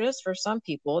 I'm sure it is for some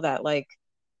people that like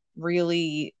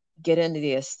really get into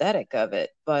the aesthetic of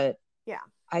it, but Yeah.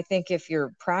 I think if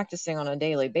you're practicing on a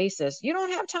daily basis, you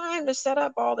don't have time to set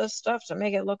up all this stuff to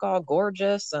make it look all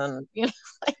gorgeous and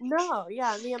like No,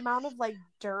 yeah, and the amount of like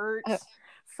dirt uh,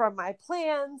 from my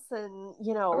plants and,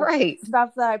 right,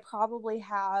 stuff that I probably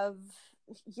have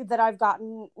that I've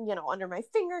gotten, under my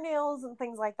fingernails and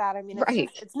things like that. I mean, right.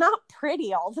 it's not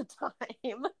pretty all the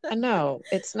time. No,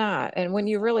 it's not. And when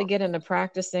you really So, get into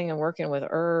practicing and working with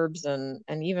herbs and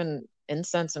even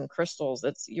incense and crystals,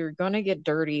 it's you're gonna get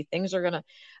dirty. Things are gonna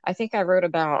I think I wrote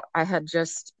about I had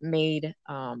just made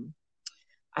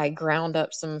I ground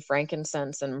up some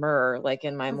frankincense and myrrh like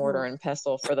in my mhm. mortar and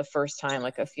pestle for the first time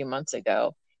like a few months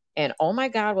ago. And oh my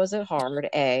God, was it hard,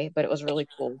 A, but it was really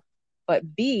cool.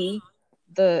 But B,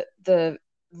 the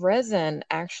resin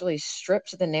actually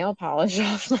stripped the nail polish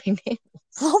off my nails.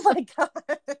 Oh my gosh.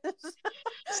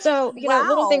 So,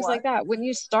 little things Wow. like that. When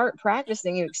you start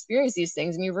practicing, you experience these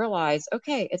things and you realize,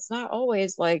 okay, it's not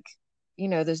always like,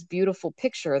 this beautiful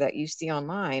picture that you see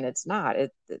online. It's not.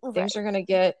 Things are Right. going to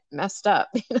get messed up.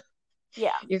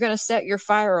 Yeah. You're going to set your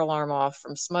fire alarm off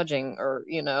from smudging or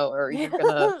you're going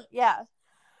to Yeah.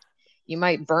 you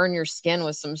might burn your skin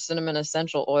with some cinnamon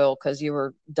essential oil cuz you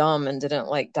were dumb and didn't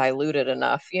like dilute it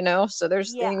enough. So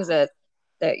there's things Yeah.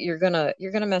 that you're going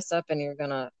to mess up and you're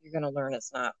going to learn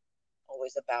it's not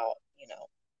always about,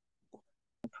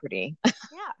 pretty.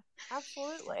 Yeah.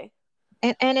 Absolutely.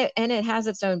 And it has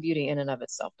its own beauty in and of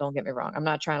itself. Don't get me wrong. I'm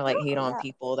not trying to like hate No, on yeah.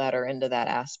 people that are into that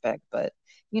aspect, but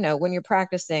when you're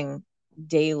practicing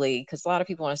daily, because a lot of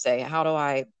people want to say, how do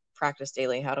I practice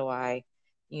daily? How do I,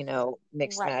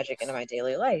 mix Right. magic into my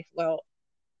daily life? Well,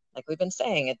 like we've been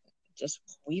saying, it just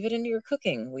weave it into your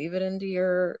cooking, weave it into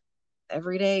your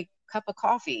everyday cup of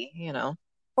coffee.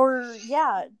 Or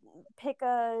yeah, pick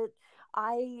a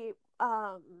I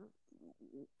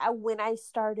when I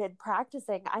started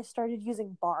practicing, I started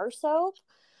using bar soap.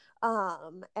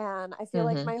 And I feel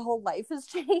like Hmm. my whole life has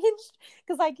changed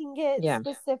because I can get Yeah.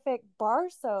 specific bar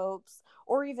soaps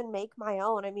or even make my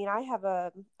own. I mean, I have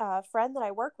a friend that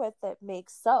I work with that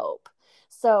makes soap.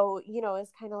 So,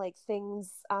 it's kind of like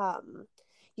things,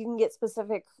 you can get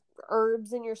specific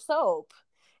herbs in your soap.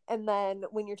 And then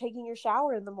when you're taking your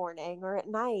shower in the morning or at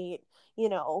night,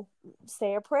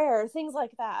 say a prayer, things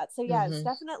like that. So yeah, it's Hmm.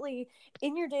 definitely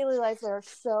in your daily life. There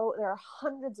are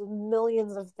hundreds of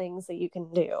millions of things that you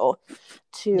can do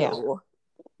Yeah. to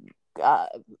uh,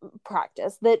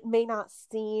 practice that may not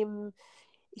seem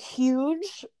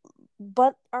huge,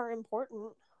 but are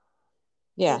important.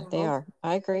 You Yeah, they know, are.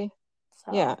 I agree.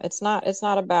 Yeah, so it's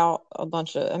not about a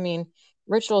bunch of, I mean,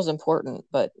 ritual is important,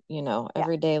 but yeah,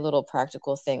 everyday little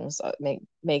practical things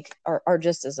are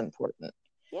just as important.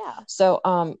 yeah. So,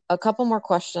 a couple more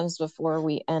questions before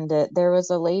we end it. There was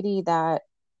a lady that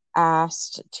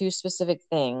asked two specific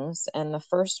things, and the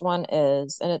first one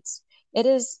is, and it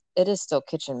is still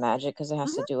kitchen magic because it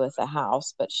has to Mhm. do with the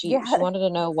house, but she Yeah. wanted to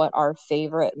know what our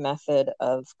favorite method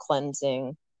of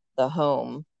cleansing the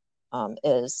home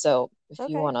is. So, if you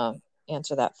Okay. want to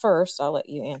answer that first, I'll let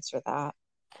you answer that.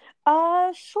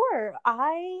 Sure.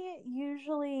 I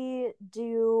usually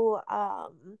do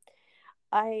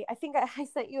I think I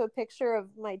sent you a picture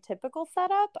of my typical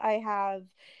setup. I have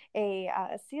a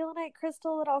selenite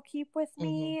crystal that I'll keep with Hmm.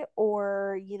 me,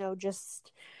 or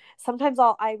just sometimes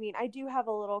I mean, I do have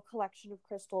a little collection of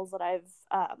crystals that I've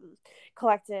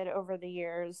collected over the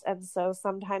years, and so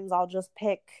sometimes I'll just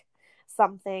pick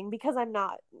something because I'm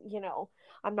not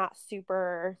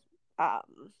super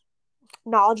um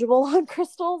knowledgeable on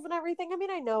crystals and everything. I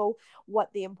mean, I know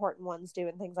what the important ones do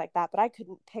and things like that, but I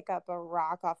couldn't pick up a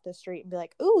rock off the street and be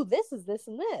like, "Ooh, this is this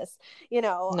and this." You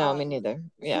know, No, me neither.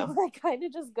 so Yeah, I kind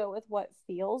of just go with what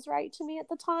feels right to me at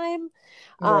the time,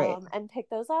 right. and pick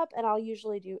those up. And I'll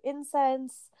usually do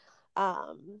incense,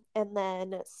 and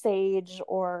then sage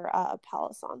or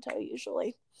Palo Santo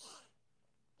usually.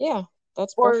 Yeah,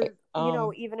 that's Or perfect.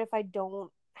 even if I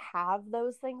don't have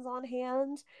those things on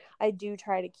hand, I do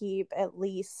try to keep at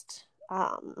least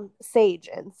sage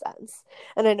incense,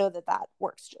 and I know that that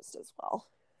works just as well.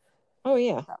 Oh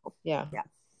yeah, So yeah. yeah.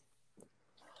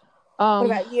 What Um,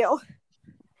 about you?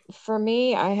 for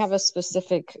me, I have a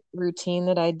specific routine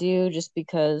that I do just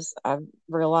because I've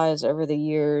realized over the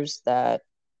years that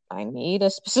I need a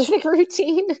specific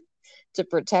routine to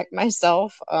protect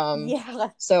myself. Yeah.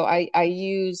 So I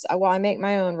use well, I make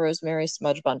my own rosemary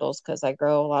smudge bundles because I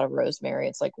grow a lot of rosemary.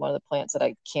 It's like one of the plants that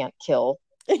I can't kill.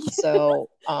 So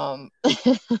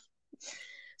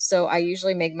so I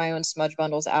usually make my own smudge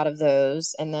bundles out of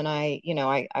those, and then I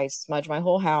smudge my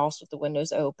whole house with the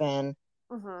windows open.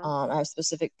 Hmm. I have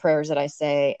specific prayers that I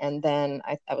say, and then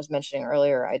I was mentioning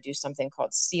earlier, I do something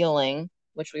called sealing,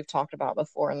 which we've talked about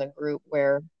before in the group,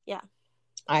 where Yeah.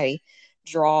 I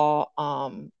draw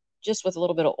just with a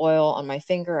little bit of oil on my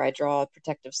finger. I draw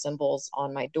protective symbols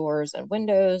on my doors and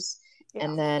windows, Yeah.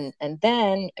 and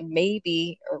then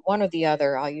maybe or one or the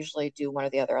other. I'll usually do one or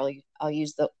the other. I'll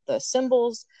use the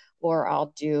symbols, or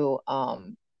I'll do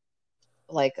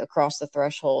like across the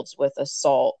thresholds with a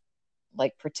salt,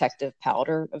 like protective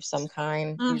powder of some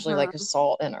kind, usually like a Hmm.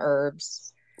 salt and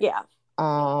herbs. Yeah.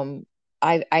 Um,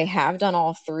 I have done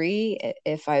all three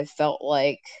if I felt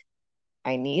like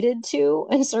I needed to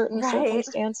in certain Right.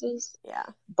 circumstances. Yeah.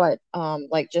 But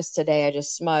like just today, I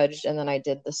just smudged and then I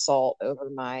did the salt over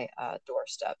my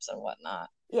doorsteps and whatnot.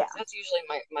 Yeah. So that's usually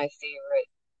my favorite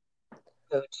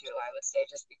go-to, I would say,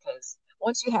 just because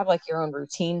once you have like your own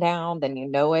routine down, then you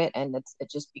know it, and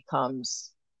it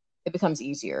becomes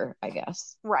easier, I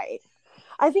guess. Right.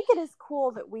 I think it is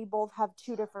cool that we both have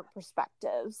two different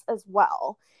perspectives as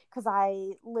well, because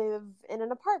I live in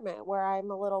an apartment where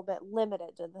I'm a little bit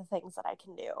limited to the things that I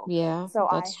can do. Yeah, So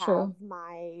I that's have true.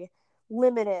 my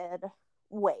limited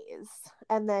ways.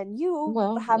 And then you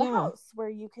Well, have a yeah, house where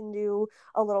you can do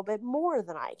a little bit more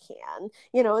than I can,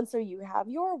 and so you have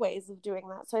your ways of doing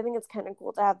that. So I think it's kind of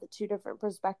cool to have the two different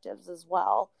perspectives as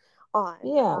well on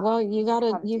yeah. Well, how to you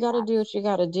do gotta that. do what you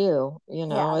gotta do.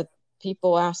 Yeah.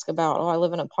 People ask about, oh, I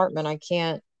live in an apartment, I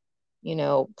can't,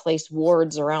 place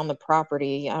wards around the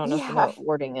property. I don't know if you know Yeah. what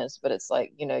warding is, but it's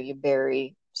like, you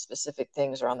bury specific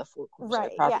things around the four corners of your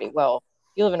Right. Yeah. property. Well,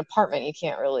 you live in an apartment, you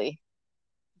can't really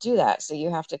do that. So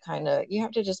you have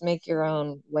to just make your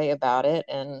own way about it.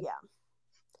 And Yeah.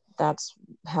 that's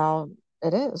how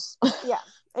it is. Yeah.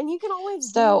 And you can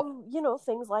always So, do,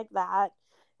 things like that.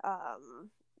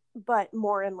 But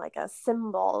more in like a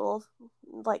symbol,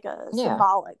 like a yeah,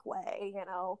 symbolic way.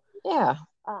 yeah.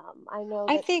 I know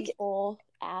I that think, people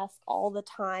ask all the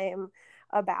time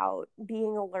about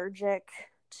being allergic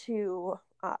to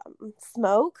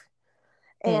smoke.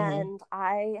 hmm And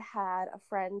I had a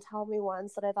friend tell me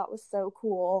once that I thought was so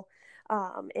cool.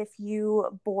 If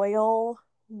you boil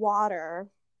water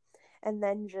and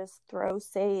then just throw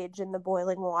sage in the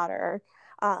boiling water.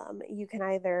 You can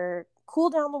either cool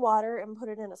down the water and put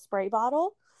it in a spray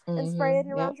bottle and spray it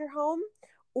yep, around your home,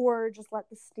 or just let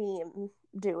the steam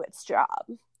do its job.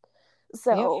 yep.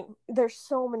 So there's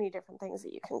so many different things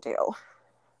that you can do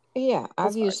Yeah, I've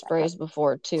as far used as that goes. sprays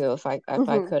before too. If I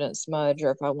Mm-hmm. couldn't smudge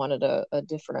or if I wanted a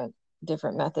different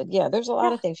method. Yeah, there's a lot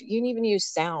Yeah. of things. You can even use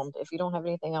sound if you don't have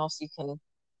anything else. You can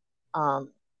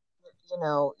um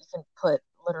you can put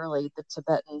literally the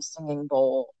Tibetan singing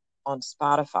bowl on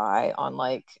Spotify on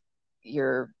like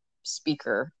your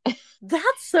speaker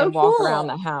That's so and walk around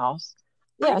cool. the house.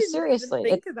 I Yeah, didn't even seriously.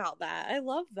 think about that. I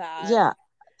love that. Yeah,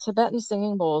 Tibetan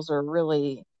singing bowls are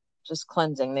really just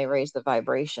cleansing. They raise the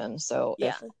vibration. So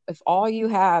Yeah. if all you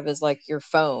have is like your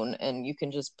phone and you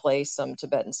can just play some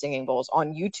Tibetan singing bowls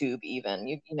on YouTube even.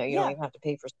 You don't Yeah. even have to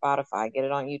pay for Spotify. Get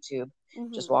it on YouTube.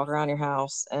 Just Mm-hmm. walk around your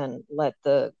house and let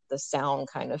the sound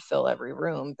kind of fill every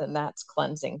room, then that's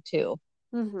cleansing too,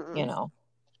 you Mm-hmm. know.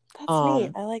 That's neat.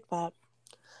 Um I like that.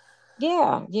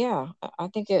 yeah, yeah. I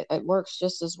think it works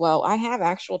just as well. I have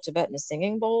actual Tibetan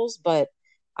singing bowls, but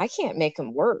I can't make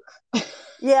them work.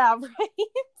 Yeah, right. I'm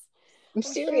I'm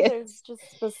sure serious. there's just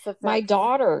My specifics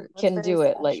daughter that's can very do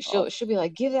it. Like special. she'll be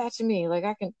like, give that to me. Like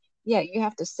I can, yeah, you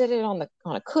have to sit it on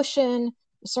a cushion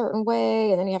a certain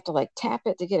way, and then you have to like tap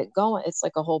it to get it going. It's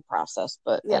like a whole process.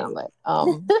 But Yeah. anyway,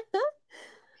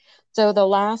 so the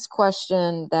last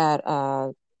question that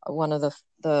one of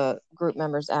the group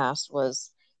members asked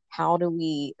was, how do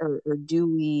we or do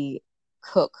we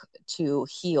cook to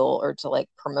heal or to like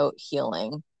promote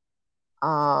healing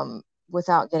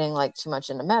without getting like too much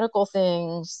into medical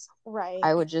things? Right.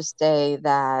 I would just say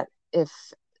that if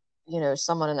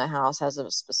someone in the house has a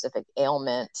specific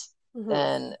ailment, Hmm.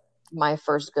 then my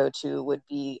first go-to would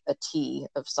be a tea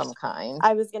of some kind.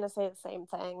 I was gonna say the same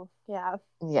thing. Yeah,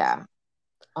 Yeah.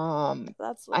 Um,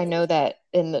 that's I what. know that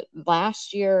in the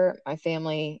last year, my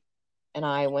family and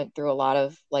I went through a lot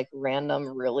of like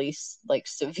random, really like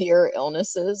severe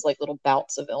illnesses, like little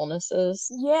bouts of illnesses.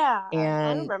 Yeah, I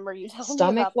And remember you telling me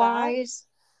stomach about that. wise,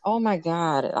 oh my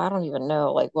God, I don't even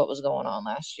know like what was going on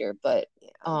last year, but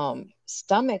Yeah.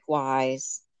 stomach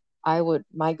wise,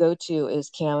 my go-to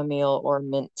is chamomile or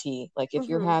mint tea. Like if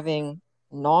you're Hmm. having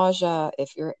nausea,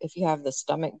 if you have the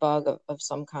stomach bug of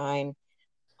some kind,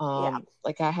 Yeah.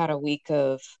 like I had a week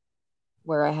of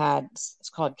where I had, it's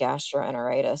called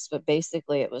gastroenteritis, but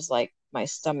basically it was like my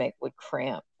stomach would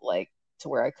cramp like to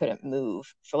where I couldn't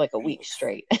move for like a week Yikes.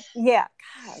 straight. Yeah.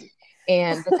 God.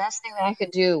 And the best thing that I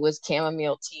could do was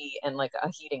chamomile tea and like a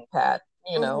heating pad,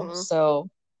 you know. Hmm.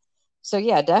 So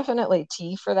yeah, definitely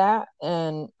tea for that.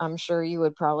 And I'm sure you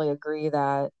would probably agree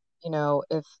that,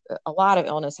 if a lot of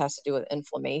illness has to do with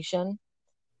inflammation,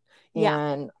 Yeah.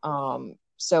 and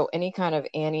so any kind of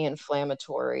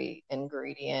anti-inflammatory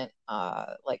ingredient,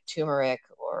 like turmeric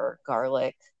or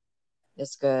garlic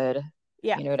is good,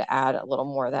 Yeah. to add a little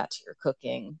more of that to your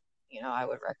cooking, I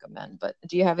would recommend. But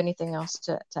do you have anything else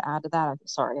to add to that? I'm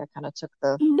sorry, I kind of took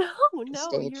No, the no,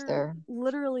 stage you're there.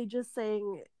 literally just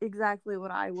saying exactly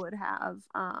what I would have.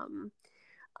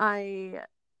 I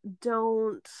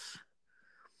don't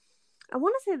I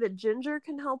want to say that ginger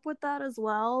can help with that as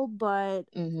well, but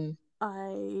Hmm.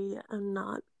 I am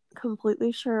not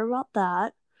completely sure about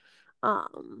that.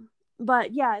 Um,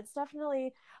 but yeah, it's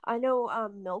definitely, I know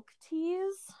milk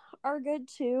teas are good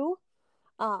too.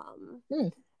 Um, Hmm.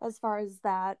 as far as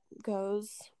that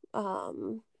goes.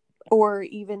 Or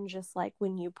even just like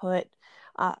when you put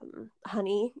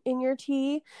honey in your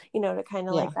tea, to kind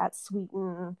of Yeah. like that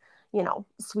sweeten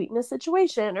a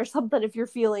situation or something if you're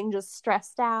feeling just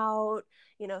stressed out,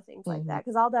 things like Hmm. that.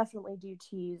 Because I'll definitely do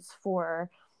teas for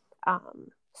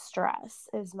stress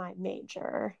is my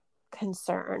major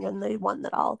concern and the one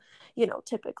that I'll,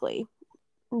 typically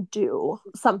do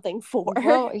something for.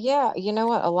 Well, yeah, you know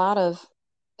what? A lot of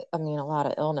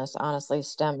illness honestly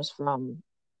stems from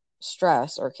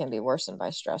stress or can be worsened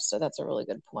by stress. So that's a really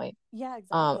good point. Yeah,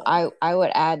 exactly. I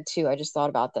would add too, I just thought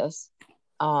about this.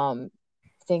 Um,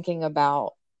 Thinking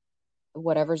about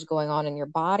whatever's going on in your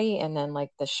body and then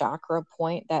like the chakra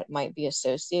point that might be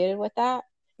associated with that,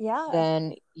 Yeah.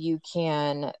 then you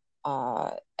can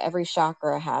every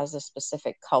chakra has a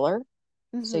specific color.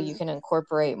 So you Hmm. can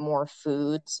incorporate more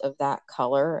foods of that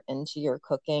color into your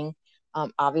cooking.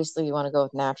 Obviously, you want to go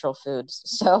with natural foods.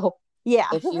 So Yeah.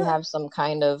 if you have some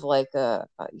kind of like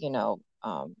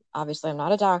obviously I'm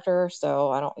not a doctor, so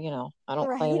I don't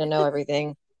claim Right. to know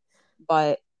everything.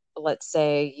 But let's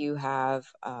say you have,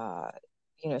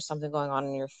 something going on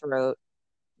in your throat,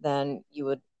 then you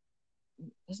would,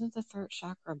 isn't the throat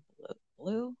chakra blue?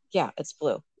 Blue? Yeah, it's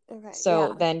blue. Okay. So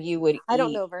Yeah. then you would I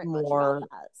don't eat know very much about more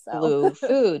that. So, blue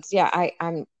foods. Yeah,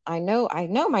 I know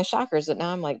my chakras, but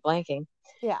now I'm like blanking.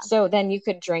 yeah. So then you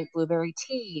could drink blueberry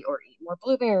tea or eat more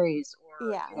blueberries,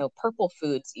 or Yeah. purple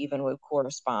foods even would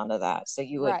correspond to that. So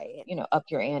you would, Right. up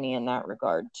your ante in that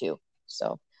regard too.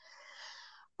 So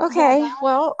Yeah. okay,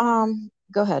 well,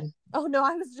 go ahead. Oh, no,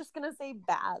 I was just going to say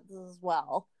baths as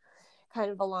well. Kind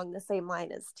of along the same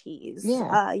line as teas.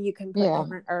 Yeah, You can put yeah.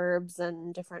 different herbs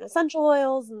and different essential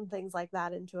oils and things like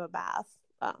that into a bath.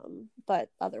 But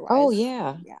Oh otherwise,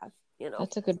 yeah, yeah,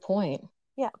 that's a good point.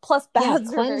 yeah. Plus, Yeah, baths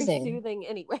are very cleansing. soothing,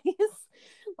 anyways.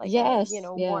 Like a Yes,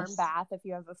 warm yes, bath if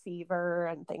you have a fever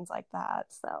and things like that.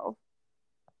 So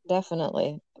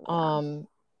definitely. yeah.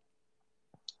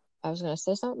 I was gonna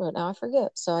say something, but now I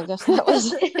forget. So I guess that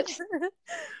was it.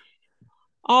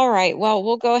 All right. Well,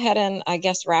 we'll go ahead and I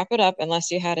guess wrap it up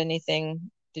unless you had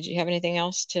anything. Did you have anything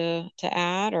else to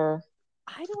add or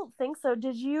I don't think so. okay.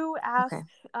 Did you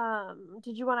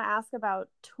want to ask about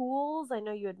tools? I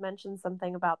know you had mentioned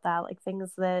something about that, like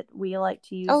things that we like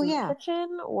to use Oh in the yeah.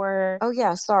 kitchen or Oh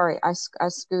yeah, sorry. I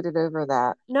scooted over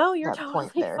no, you're that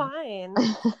point totally there. fine.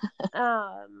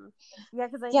 Um, yeah,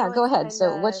 because I Yeah, know go it's ahead. kind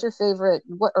So what's of your favorite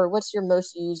what's your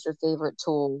most used or favorite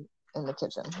tool in the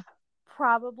kitchen?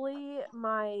 probably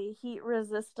my heat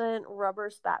resistant rubber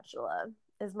spatula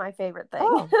is my favorite thing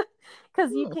Oh,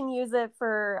 because you hmm. can use it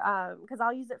for because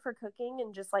I'll use it for cooking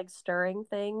and just like stirring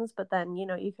things, but then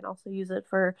you can also use it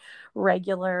for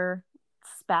regular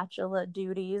spatula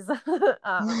duties.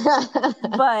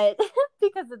 But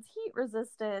because it's heat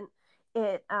resistant,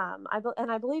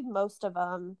 I believe most of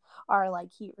them are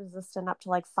like heat resistant up to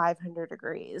like 500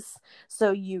 degrees,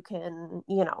 so you can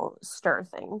stir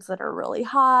things that are really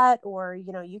hot, or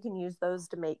you can use those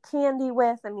to make candy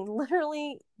with. I mean,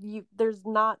 literally, there's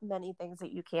not many things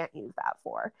that you can't use that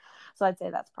for. So I'd say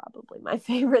that's probably my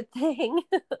favorite thing.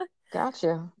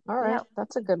 Gotcha. All right. Yeah.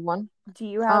 That's a good one. Do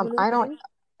you have I don't anything?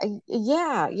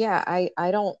 Yeah.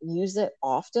 I don't use it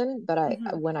often, but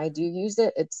Hmm. when I do use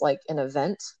it, it's like an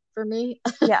event for me.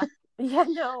 Yeah. Yeah,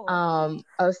 no.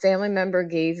 A family member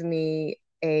gave me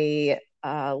a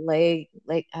lake,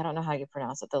 I don't know how you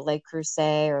pronounce it, the Lake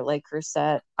Creuset or Lake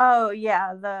Creuset. Oh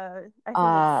yeah, I think it's,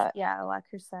 Uh, yeah, La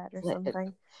Crusade or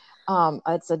something.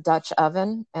 it's a Dutch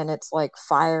oven and it's like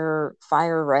fire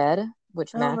red,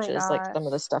 which Oh my matches like some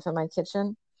of the gosh. stuff in my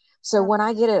kitchen. So That's when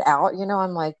I get it out,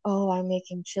 I'm like, oh, I'm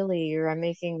making chili or I'm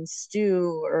making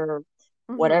stew or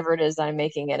hmm. whatever it is that I'm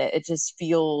making in it. It just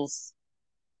feels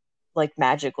like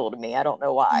magical to me. I don't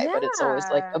know why, but it's always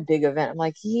like a Yeah. big event. I'm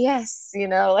like, yes,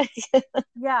 like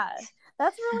Yeah.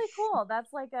 That's really cool.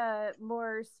 That's like a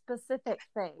more specific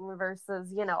thing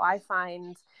versus, I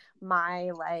find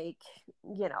my like,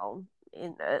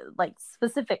 in like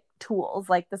specific tools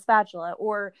like the spatula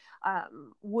or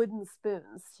wooden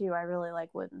spoons too. I really like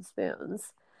wooden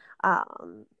spoons.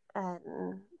 And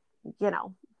you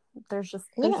know, there's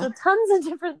yeah, a tons of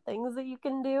different things that you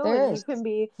can do, there and you is. can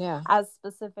be Yeah, as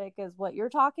specific as what you're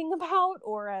talking about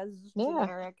or as yeah,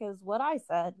 generic as what I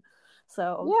said.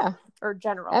 So, yeah. or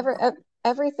general. Every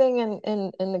everything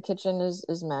in the kitchen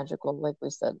is magical, like we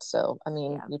said. So I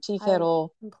mean, Yeah, your tea I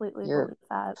kettle, completely your believe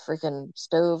that. freaking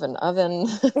stove and oven,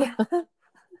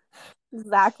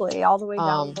 Exactly, all the way down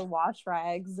to um, the wash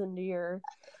rags into your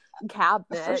for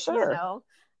cabinet, sure.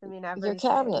 I mean, Your everything.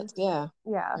 cabinets, yeah.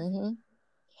 Yeah. hmm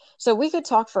So we could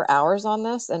talk for hours on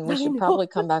this, and we I should know. probably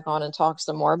come back on and talk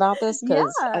some more about this Yeah,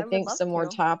 because I I would think love some more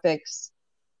to. topics.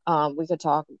 We could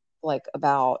talk like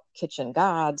about kitchen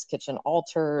gods, kitchen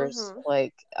altars, Hmm.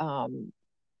 like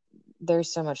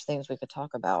there's so much things we could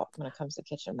talk about when it comes to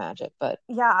kitchen magic, but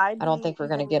Yeah, I'd I don't be think we're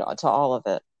going to get even. to all of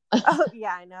it. Oh,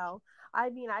 yeah, I know. I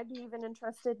mean, I'd be even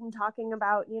interested in talking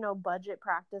about, budget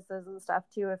practices and stuff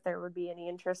too, if there would be any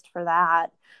interest for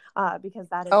that, because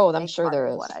that is a Oh, I'm big sure part of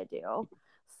there what is. I do.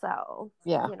 So,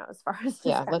 Yeah. as far as just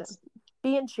Yeah. kind of Let's,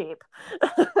 being cheap.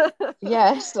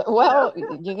 yes. You know? Well,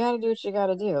 you got to do what you got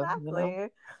to do. Exactly.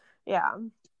 Yeah. All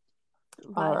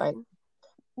But right.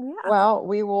 yeah. Well,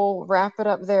 we will wrap it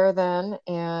up there then.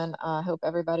 And I hope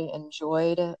everybody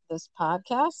enjoyed this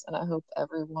podcast. And I hope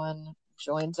everyone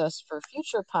joins us for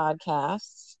future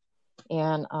podcasts.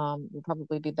 And we'll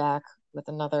probably be back with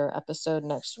another episode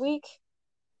next week.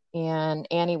 And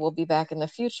Annie will be back in the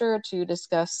future to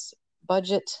discuss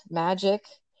budget magic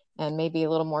and maybe a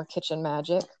little more kitchen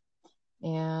magic.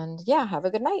 And yeah, have a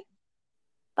good night.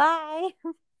 Bye.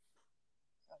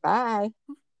 Bye.